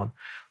going on.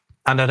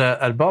 And at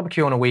a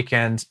barbecue on a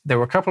weekend, there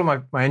were a couple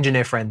of my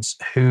engineer friends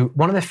who,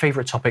 one of their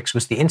favorite topics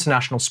was the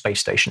International Space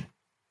Station.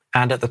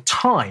 And at the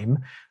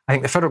time, I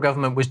think the federal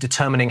government was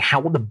determining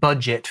what the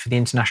budget for the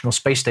International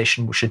Space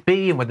Station should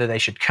be and whether they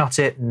should cut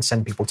it and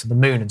send people to the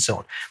moon and so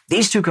on.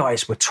 These 2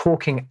 guys were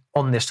talking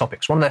on this topic.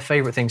 It's one of their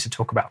favorite things to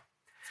talk about.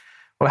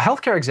 Well, a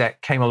healthcare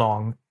exec came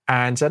along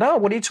and said, "Oh,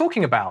 what are you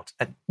talking about?"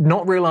 And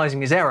not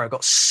realizing his error,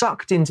 got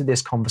sucked into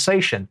this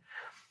conversation.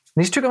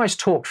 And these 2 guys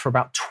talked for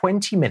about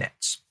 20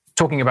 minutes,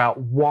 talking about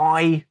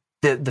why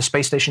the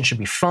space station should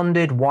be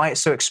funded, why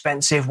it's so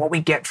expensive, what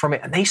we get from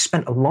it. And they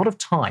spent a lot of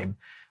time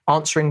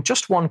answering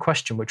just one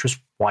question, which was,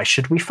 why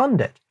should we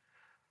fund it?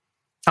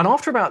 And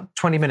after about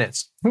 20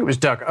 minutes, I think it was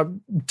Doug,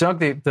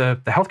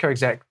 the healthcare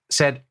exec,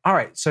 said, all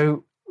right,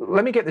 so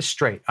let me get this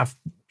straight.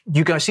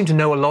 You guys seem to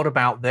know a lot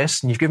about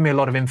this, and you've given me a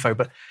lot of info,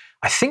 but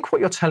I think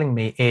what you're telling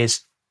me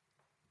is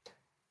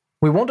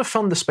we want to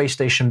fund the space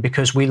station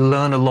because we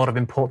learn a lot of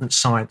important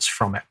science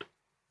from it.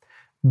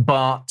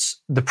 But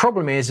the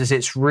problem is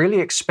it's really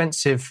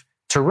expensive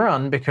to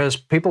run because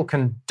people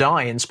can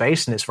die in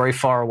space and it's very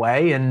far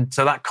away, and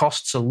so that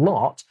costs a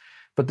lot.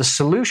 But the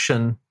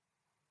solution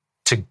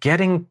to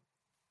getting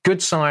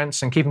good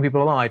science and keeping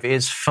people alive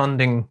is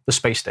funding the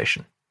space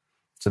station.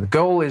 So the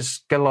goal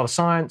is get a lot of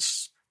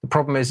science. The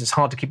problem is it's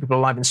hard to keep people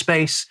alive in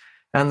space.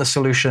 And the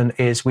solution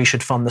is we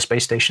should fund the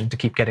space station to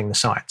keep getting the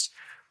science.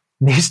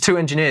 These two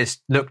engineers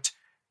looked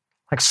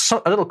like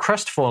a little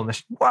crestfallen. They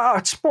said, wow,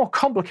 it's more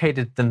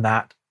complicated than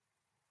that.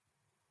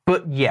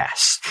 But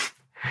yes.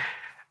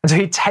 And so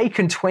he'd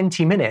taken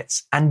 20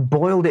 minutes and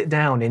boiled it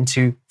down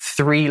into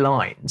 3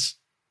 lines.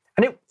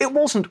 And it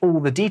wasn't all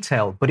the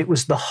detail, but it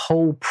was the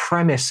whole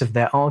premise of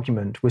their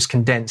argument was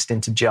condensed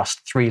into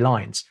just 3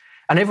 lines.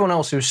 And everyone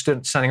else who was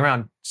standing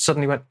around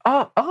suddenly went,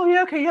 oh,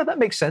 yeah, okay, yeah, that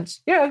makes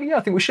sense. Yeah, I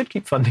think we should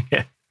keep funding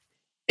it.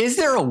 Is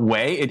there a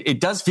way, it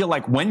does feel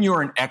like when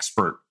you're an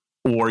expert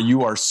or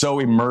you are so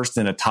immersed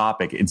in a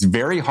topic, it's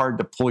very hard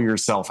to pull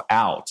yourself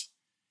out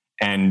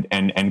and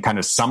kind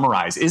of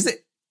summarize.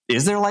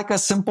 Is there like a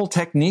simple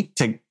technique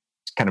to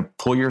kind of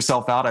pull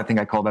yourself out? I think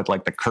I call that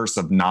like the curse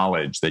of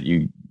knowledge, that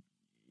you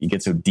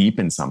get so deep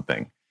in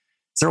something.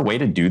 Is there a way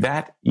to do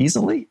that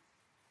easily?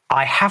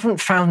 I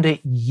haven't found it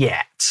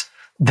yet.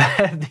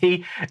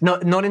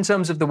 Not in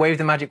terms of the wave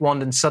the magic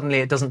wand and suddenly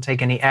it doesn't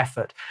take any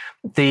effort.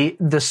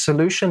 The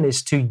solution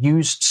is to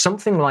use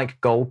something like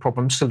goal,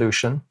 problem,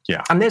 solution.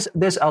 Yeah. And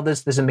there's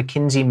others. There's a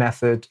McKinsey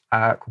method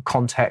called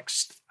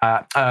context.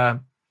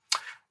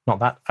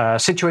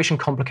 Situation,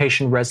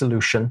 complication,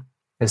 resolution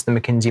is the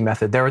McKinsey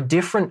method. There are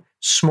different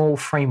small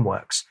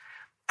frameworks.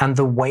 And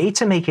the way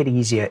to make it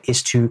easier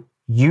is to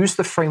use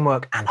the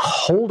framework and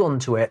hold on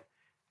to it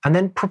and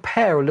then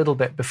prepare a little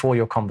bit before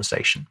your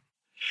conversation.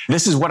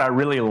 This is what I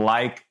really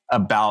like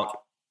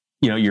about,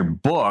 your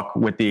book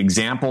with the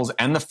examples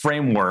and the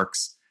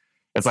frameworks.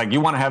 It's like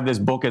you want to have this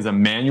book as a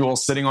manual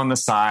sitting on the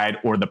side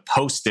or the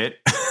Post-it,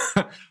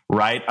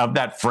 right, of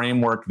that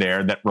framework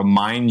there that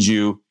reminds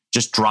you,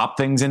 just drop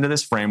things into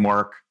this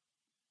framework,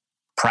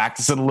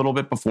 practice it a little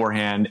bit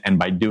beforehand, and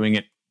by doing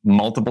it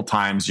multiple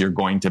times, you're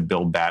going to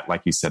build that,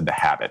 like you said, the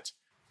habit.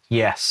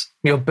 Yes,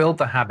 you'll build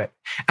the habit.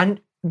 And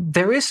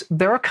there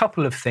are a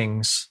couple of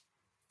things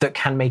that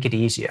can make it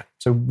easier.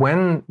 So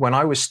when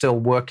I was still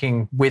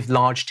working with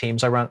large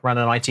teams, I ran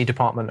an IT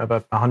department of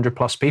 100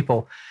 plus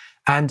people.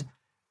 And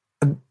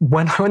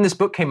when this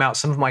book came out,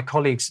 some of my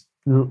colleagues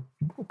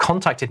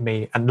contacted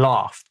me and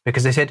laughed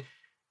because they said,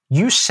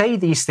 you say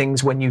these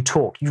things when you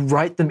talk, you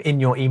write them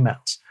in your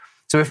emails.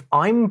 So if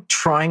I'm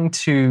trying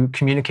to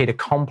communicate a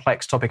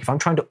complex topic, if I'm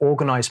trying to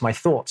organize my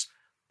thoughts,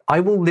 I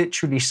will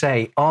literally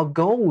say, our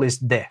goal is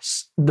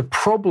this. The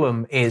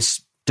problem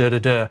is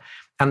da-da-da.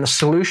 And the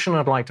solution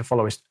I'd like to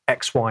follow is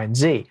X, Y, and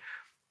Z.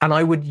 And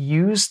I would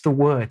use the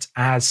words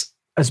as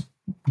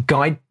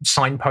guide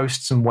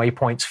signposts and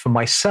waypoints for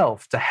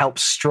myself to help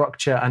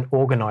structure and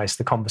organize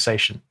the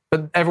conversation.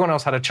 But everyone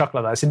else had a chuckle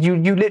at that. I said,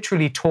 you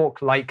literally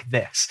talk like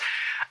this.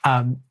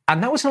 And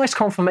that was a nice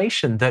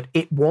confirmation that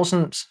it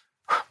wasn't,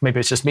 maybe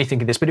it's just me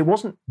thinking this, but it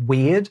wasn't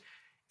weird.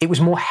 It was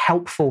more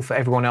helpful for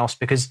everyone else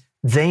because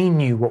they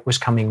knew what was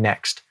coming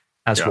next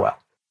as well.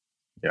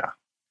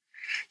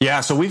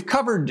 Yeah, so we've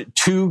covered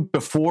 2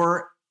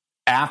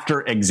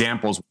 before-after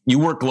examples. You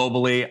work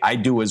globally, I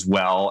do as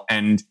well.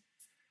 And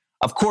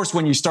of course,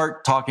 when you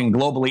start talking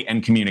globally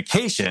and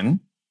communication,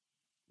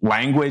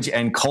 language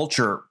and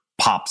culture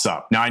pops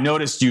up. Now, I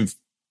noticed you're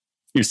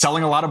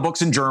selling a lot of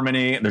books in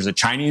Germany. There's a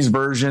Chinese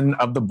version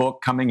of the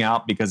book coming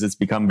out because it's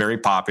become very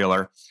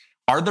popular.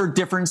 Are there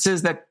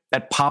differences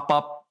that pop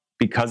up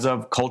because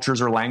of cultures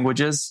or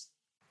languages?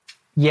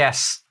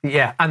 Yes.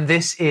 Yeah. And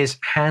this is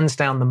hands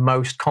down the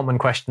most common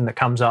question that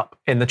comes up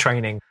in the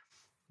training.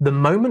 The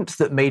moment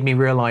that made me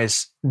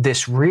realize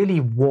this really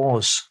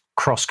was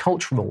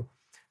cross-cultural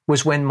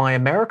was when my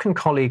American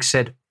colleague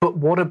said, but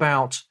what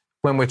about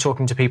when we're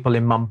talking to people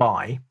in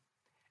Mumbai?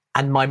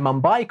 And my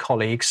Mumbai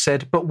colleague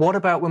said, but what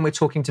about when we're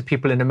talking to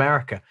people in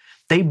America?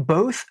 They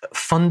both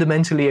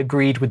fundamentally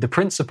agreed with the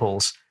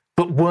principles,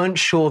 but weren't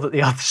sure that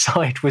the other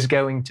side was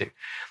going to.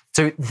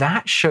 So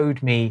that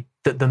showed me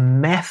that the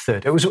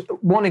method, it was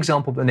one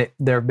example, and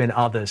there have been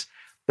others,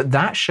 but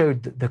that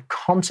showed that the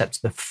concepts,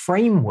 the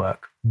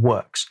framework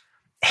works.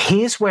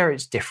 Here's where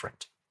it's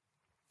different.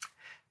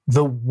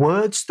 The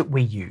words that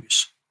we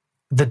use,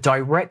 the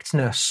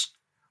directness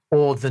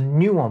or the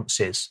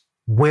nuances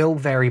will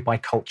vary by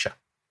culture.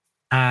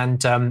 And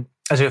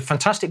there's a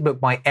fantastic book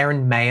by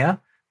Erin Mayer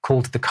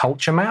called The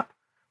Culture Map.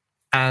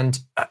 And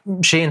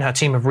she and her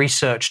team have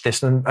researched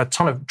this and a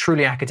ton of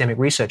truly academic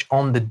research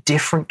on the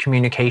different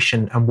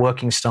communication and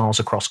working styles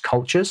across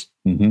cultures.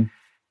 Mm-hmm.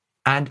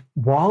 And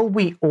while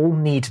we all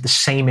need the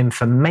same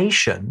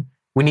information,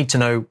 we need to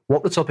know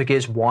what the topic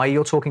is, why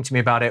you're talking to me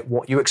about it,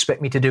 what you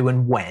expect me to do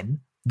and when.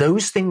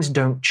 Those things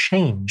don't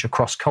change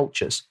across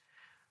cultures,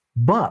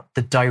 but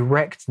the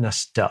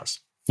directness does.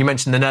 You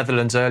mentioned the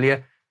Netherlands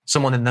earlier.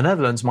 Someone in the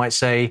Netherlands might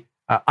say,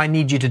 I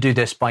need you to do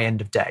this by end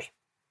of day.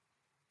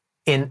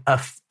 In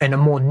a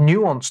more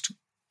nuanced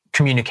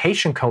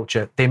communication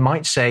culture, they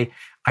might say,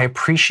 I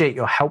appreciate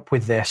your help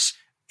with this.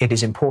 It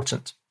is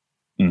important.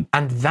 Mm.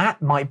 And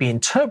that might be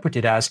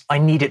interpreted as, I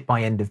need it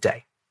by end of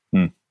day.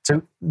 Mm.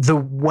 So the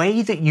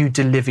way that you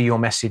deliver your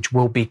message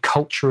will be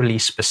culturally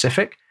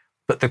specific,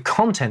 but the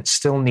content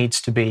still needs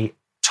to be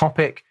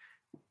topic,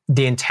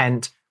 the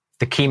intent,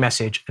 the key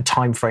message, the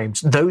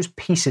timeframes. Those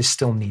pieces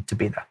still need to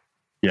be there.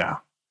 Yeah.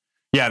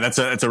 Yeah, that's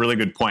a really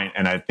good point.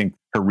 And I think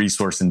her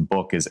resource and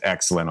book is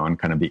excellent on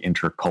kind of the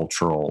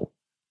intercultural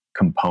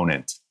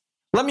component.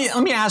 Let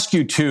me ask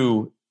you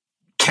too,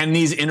 can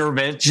these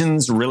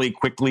interventions really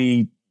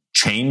quickly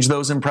change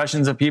those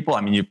impressions of people?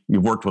 I mean,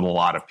 you've worked with a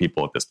lot of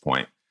people at this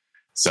point.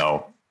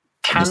 So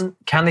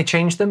can they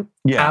change them?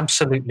 Yeah.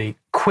 Absolutely.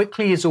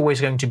 Quickly is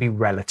always going to be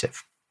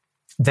relative.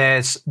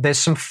 There's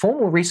some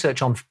formal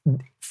research on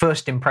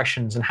first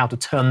impressions and how to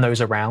turn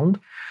those around.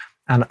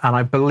 And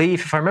I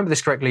believe, if I remember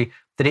this correctly,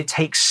 that it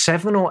takes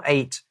 7 or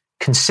 8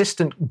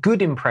 consistent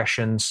good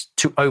impressions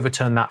to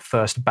overturn that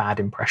first bad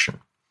impression.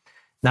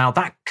 Now,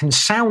 that can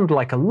sound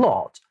like a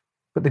lot,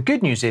 but the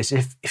good news is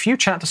if you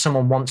chat to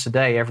someone once a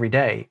day, every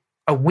day,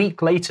 a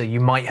week later, you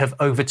might have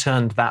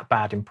overturned that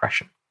bad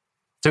impression.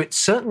 So it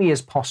certainly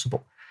is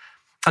possible.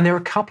 And there are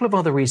a couple of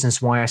other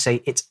reasons why I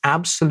say it's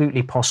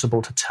absolutely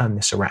possible to turn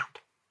this around.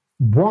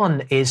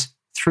 One is,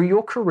 through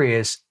your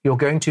careers, you're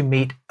going to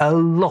meet a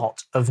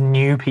lot of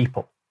new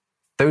people.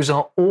 Those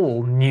are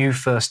all new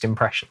first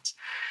impressions.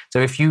 So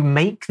if you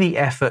make the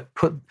effort,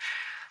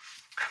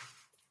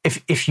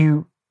 if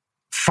you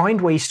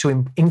find ways to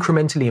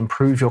incrementally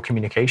improve your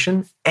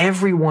communication,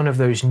 every one of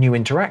those new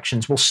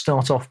interactions will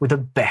start off with a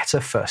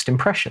better first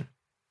impression.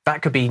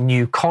 That could be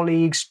new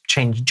colleagues,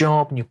 change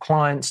job, new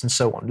clients, and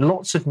so on.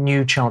 Lots of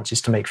new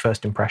chances to make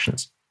first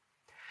impressions.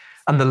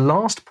 And the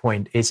last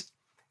point is,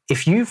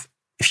 if you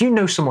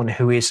know someone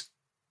who is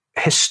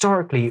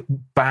historically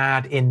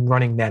bad in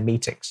running their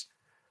meetings,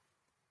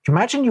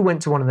 imagine you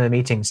went to one of their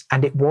meetings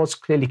and it was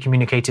clearly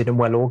communicated and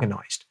well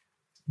organized.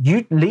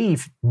 You'd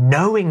leave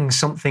knowing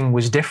something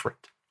was different.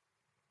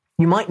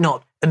 You might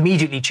not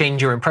immediately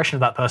change your impression of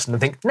that person and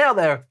think, now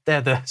they're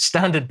the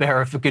standard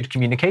bearer for good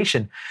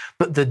communication.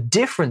 But the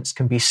difference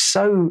can be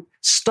so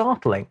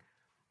startling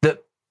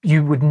that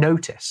you would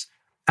notice.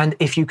 And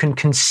if you can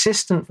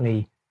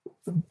consistently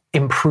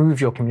improve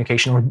your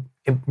communication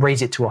or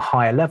raise it to a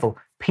higher level,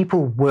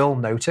 people will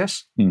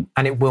notice and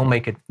it will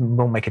make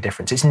a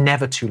difference. It's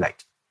never too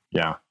late.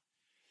 Yeah.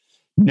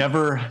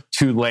 Never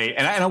too late.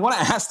 And I want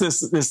to ask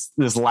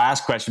this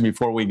last question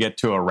before we get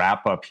to a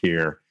wrap up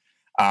here.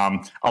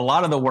 A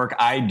lot of the work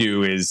I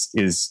do is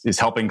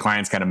helping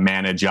clients kind of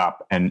manage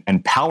up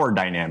and power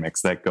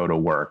dynamics that go to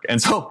work.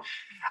 And so,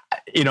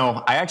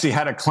 I actually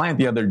had a client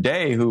the other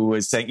day who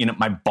was saying,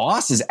 my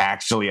boss is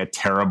actually a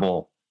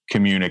terrible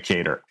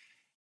communicator.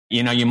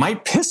 You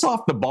might piss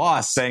off the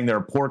boss saying they're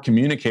a poor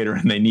communicator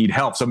and they need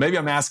help. So maybe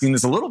I'm asking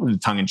this a little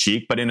bit tongue in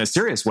cheek, but in a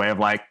serious way of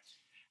like,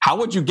 how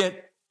would you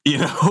get,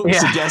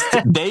 suggest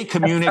they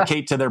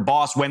communicate to their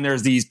boss when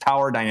there's these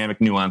power dynamic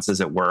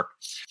nuances at work?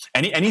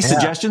 Any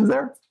suggestions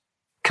there?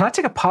 Can I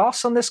take a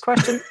pass on this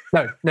question?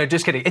 No,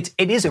 just kidding.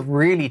 It is a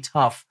really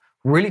tough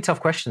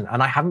question.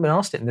 And I haven't been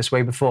asked it in this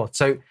way before.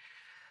 So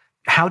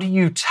how do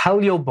you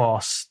tell your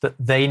boss that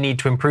they need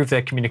to improve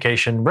their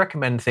communication,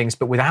 recommend things,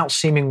 but without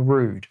seeming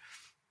rude?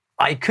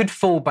 I could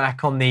fall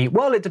back on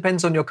it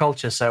depends on your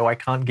culture, so I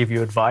can't give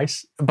you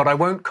advice, but I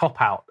won't cop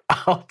out.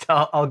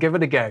 I'll give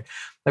it a go.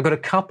 I've got a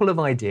couple of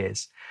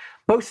ideas.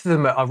 Both of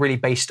them are really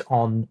based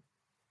on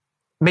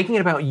making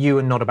it about you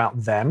and not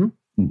about them.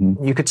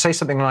 Mm-hmm. You could say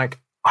something like,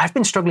 I've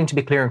been struggling to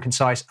be clear and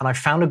concise, and I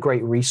found a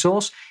great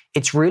resource.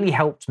 It's really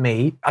helped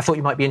me. I thought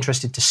you might be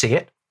interested to see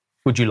it.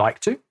 Would you like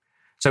to?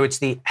 So it's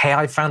hey,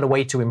 I found a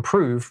way to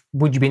improve.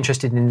 Would you be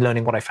interested in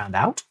learning what I found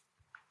out?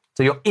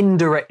 So you're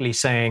indirectly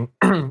saying,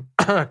 can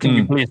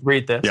you please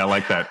read this? Yeah, I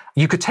like that.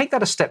 You could take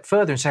that a step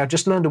further and say, I've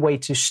just learned a way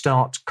to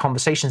start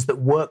conversations that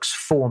works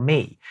for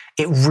me.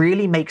 It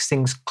really makes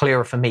things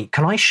clearer for me.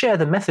 Can I share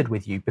the method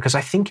with you? Because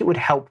I think it would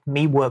help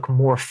me work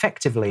more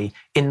effectively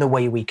in the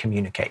way we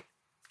communicate.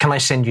 Can I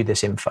send you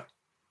this info?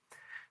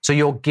 So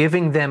you're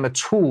giving them a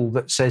tool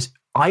that says,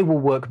 I will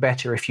work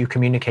better if you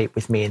communicate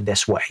with me in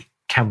this way.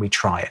 Can we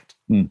try it?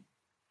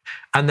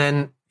 And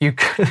then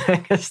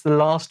I guess the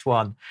last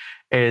one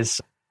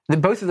is,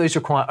 both of those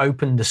require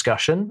open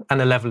discussion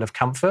and a level of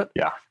comfort.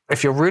 Yeah.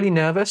 If you're really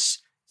nervous,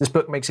 this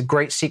book makes a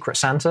great Secret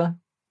Santa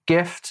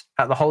gift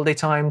at the holiday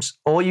times,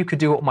 or you could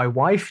do what my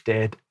wife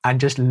did and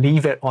just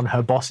leave it on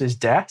her boss's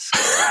desk,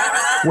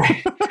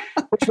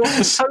 which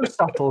wasn't so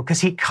subtle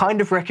because he kind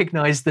of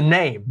recognized the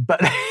name,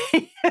 but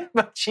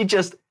she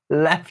just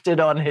left it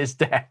on his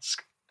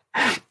desk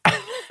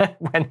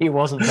when he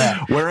wasn't there.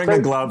 Wearing a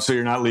glove so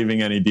you're not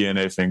leaving any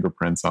DNA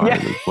fingerprints on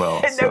it as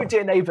well. No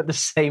DNA, but the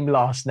same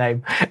last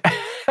name.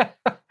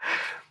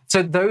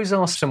 So those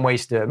are some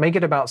ways to do it. Make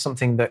it about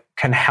something that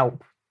can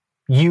help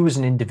you as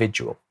an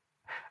individual.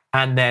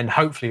 And then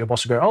hopefully your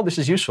boss will go, oh, this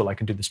is useful. I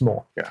can do this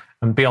more. Yeah.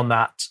 And beyond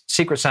that,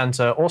 Secret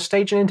Santa or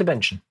stage an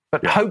intervention.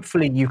 But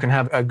hopefully you can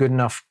have a good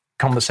enough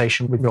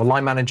conversation with your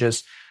line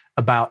managers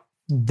about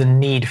the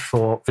need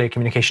for clear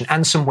communication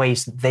and some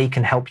ways that they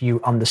can help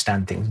you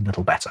understand things a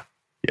little better.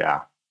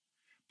 Yeah.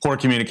 Poor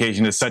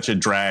communication is such a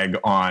drag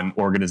on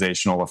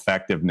organizational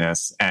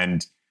effectiveness.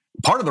 And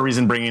part of the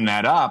reason bringing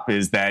that up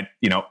is that,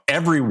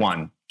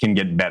 everyone can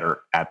get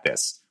better at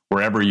this.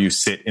 wherever you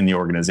sit in the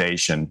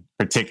organization,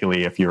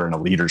 particularly if you're in a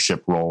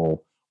leadership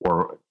role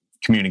or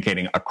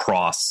communicating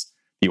across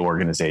the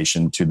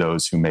organization to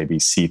those who maybe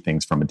see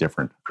things from a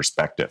different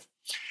perspective.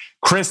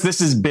 Chris, this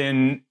has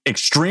been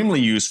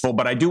extremely useful,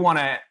 but I do want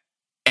to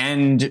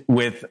end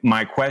with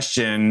my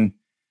question,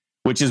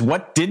 which is,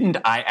 what didn't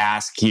I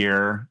ask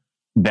here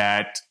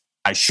that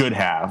I should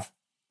have?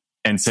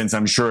 And since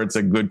I'm sure it's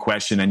a good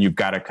question and you've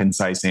got a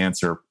concise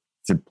answer,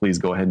 so please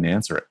go ahead and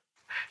answer it.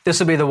 This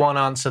will be the one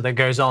answer that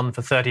goes on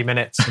for 30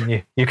 minutes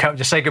and you can't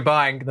just say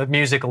goodbye and the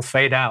music will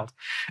fade out.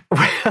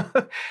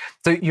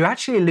 So you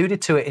actually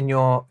alluded to it in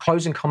your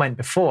closing comment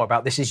before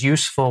about this is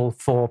useful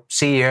for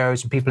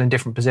CEOs and people in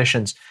different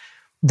positions.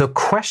 The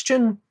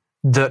question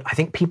that I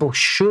think people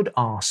should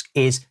ask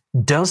is,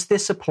 does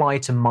this apply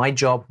to my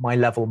job, my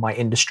level, my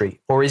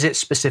industry, or is it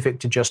specific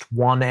to just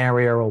one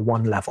area or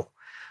one level?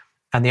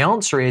 And the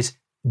answer is,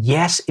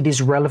 yes, it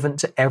is relevant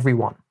to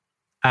everyone.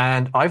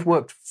 And I've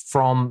worked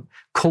from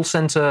call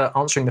center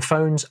answering the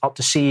phones up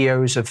to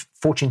CEOs of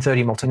Fortune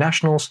 30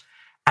 multinationals,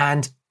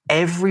 and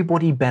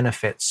everybody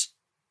benefits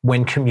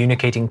when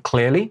communicating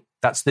clearly.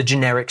 That's the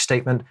generic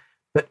statement,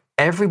 but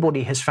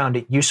everybody has found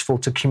it useful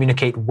to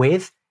communicate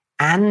with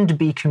and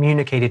be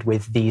communicated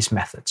with these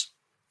methods.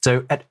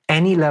 So at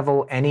any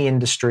level, any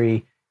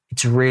industry,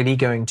 it's really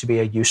going to be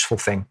a useful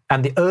thing.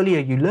 And the earlier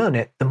you learn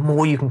it, the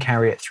more you can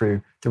carry it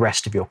through the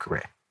rest of your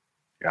career.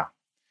 Yeah.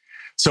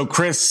 So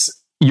Chris,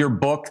 your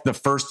book, The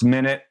First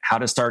Minute, How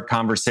to Start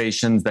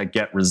Conversations That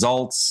Get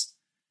Results.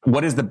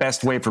 What is the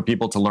best way for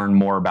people to learn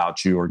more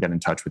about you or get in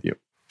touch with you?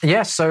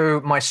 Yes,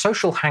 so my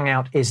social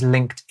hangout is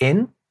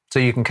LinkedIn, so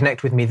you can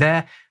connect with me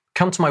there.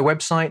 Come to my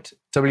website,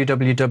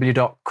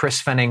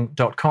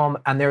 www.chrisfenning.com,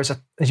 and there is,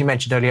 as you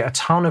mentioned earlier, a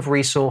ton of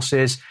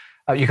resources.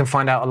 You can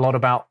find out a lot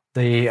about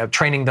the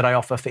training that I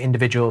offer for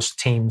individuals,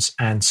 teams,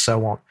 and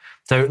so on.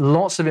 So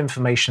lots of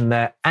information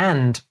there,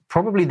 and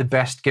probably the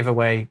best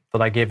giveaway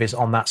that I give is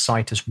on that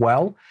site as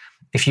well.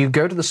 If you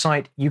go to the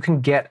site, you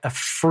can get a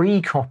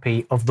free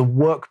copy of the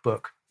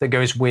workbook that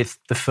goes with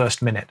the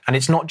first minute. And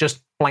it's not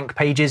just blank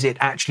pages, it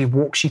actually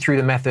walks you through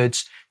the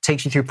methods,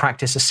 takes you through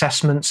practice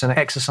assessments and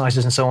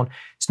exercises and so on.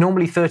 It's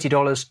normally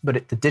 $30,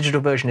 but the digital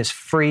version is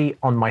free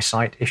on my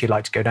site if you'd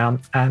like to go down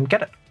and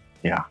get it.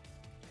 Yeah.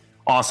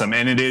 Awesome.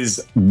 And it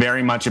is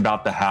very much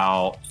about the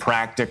how,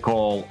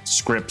 practical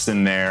scripts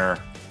in there.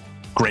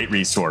 Great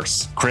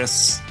resource.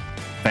 Chris,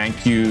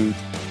 thank you.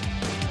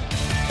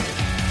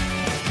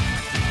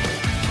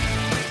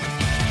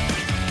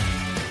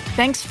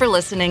 Thanks for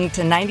listening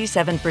to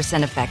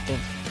 97% Effective,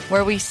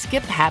 where we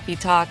skip happy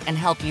talk and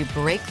help you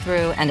break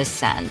through and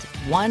ascend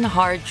one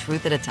hard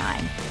truth at a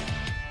time.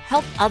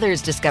 Help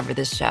others discover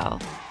this show.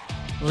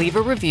 Leave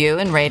a review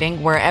and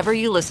rating wherever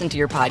you listen to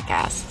your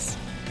podcasts.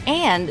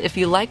 And if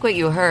you like what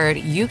you heard,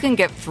 you can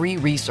get free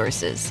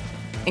resources,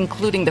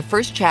 including the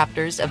first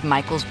chapters of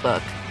Michael's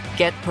book,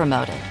 Get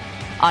Promoted,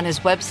 on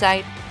his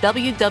website,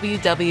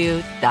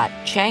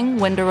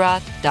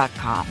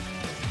 www.changwinderoth.com.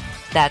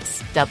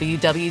 That's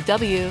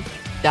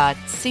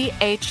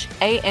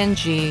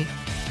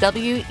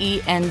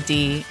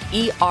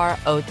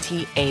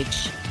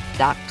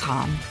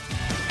www.changwenderoth.com.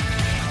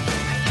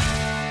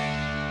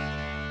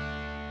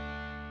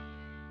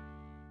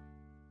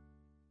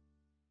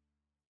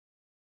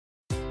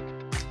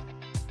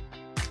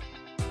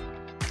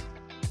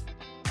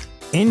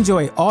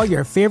 Enjoy all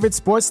your favorite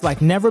sports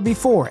like never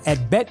before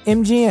at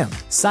BetMGM.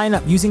 Sign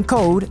up using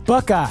code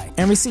Buckeye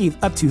and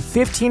receive up to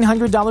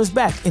 $1,500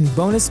 back in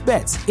bonus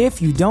bets if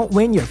you don't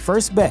win your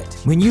first bet.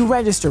 When you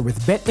register with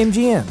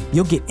BetMGM,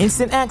 you'll get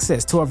instant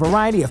access to a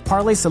variety of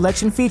parlay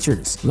selection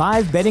features,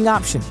 live betting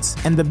options,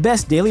 and the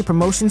best daily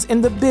promotions in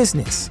the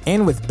business.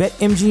 And with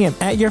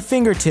BetMGM at your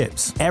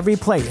fingertips, every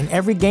play and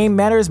every game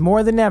matters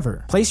more than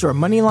ever. Place your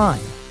money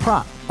line,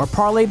 prop, or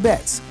parlay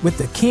bets with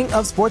the king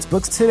of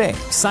sportsbooks today.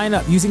 Sign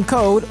up using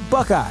code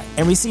Buckeye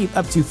and receive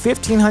up to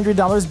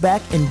 $1,500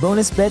 back in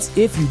bonus bets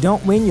if you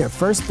don't win your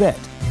first bet.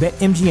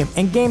 BetMGM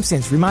and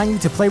GameSense remind you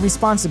to play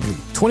responsibly.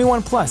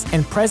 21 plus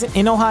and present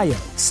in Ohio,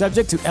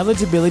 subject to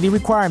eligibility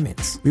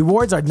requirements.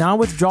 Rewards are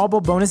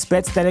non-withdrawable bonus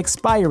bets that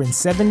expire in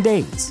 7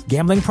 days.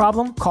 Gambling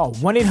problem? Call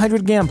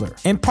 1-800-GAMBLER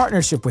in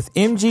partnership with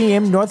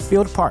MGM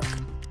Northfield Park.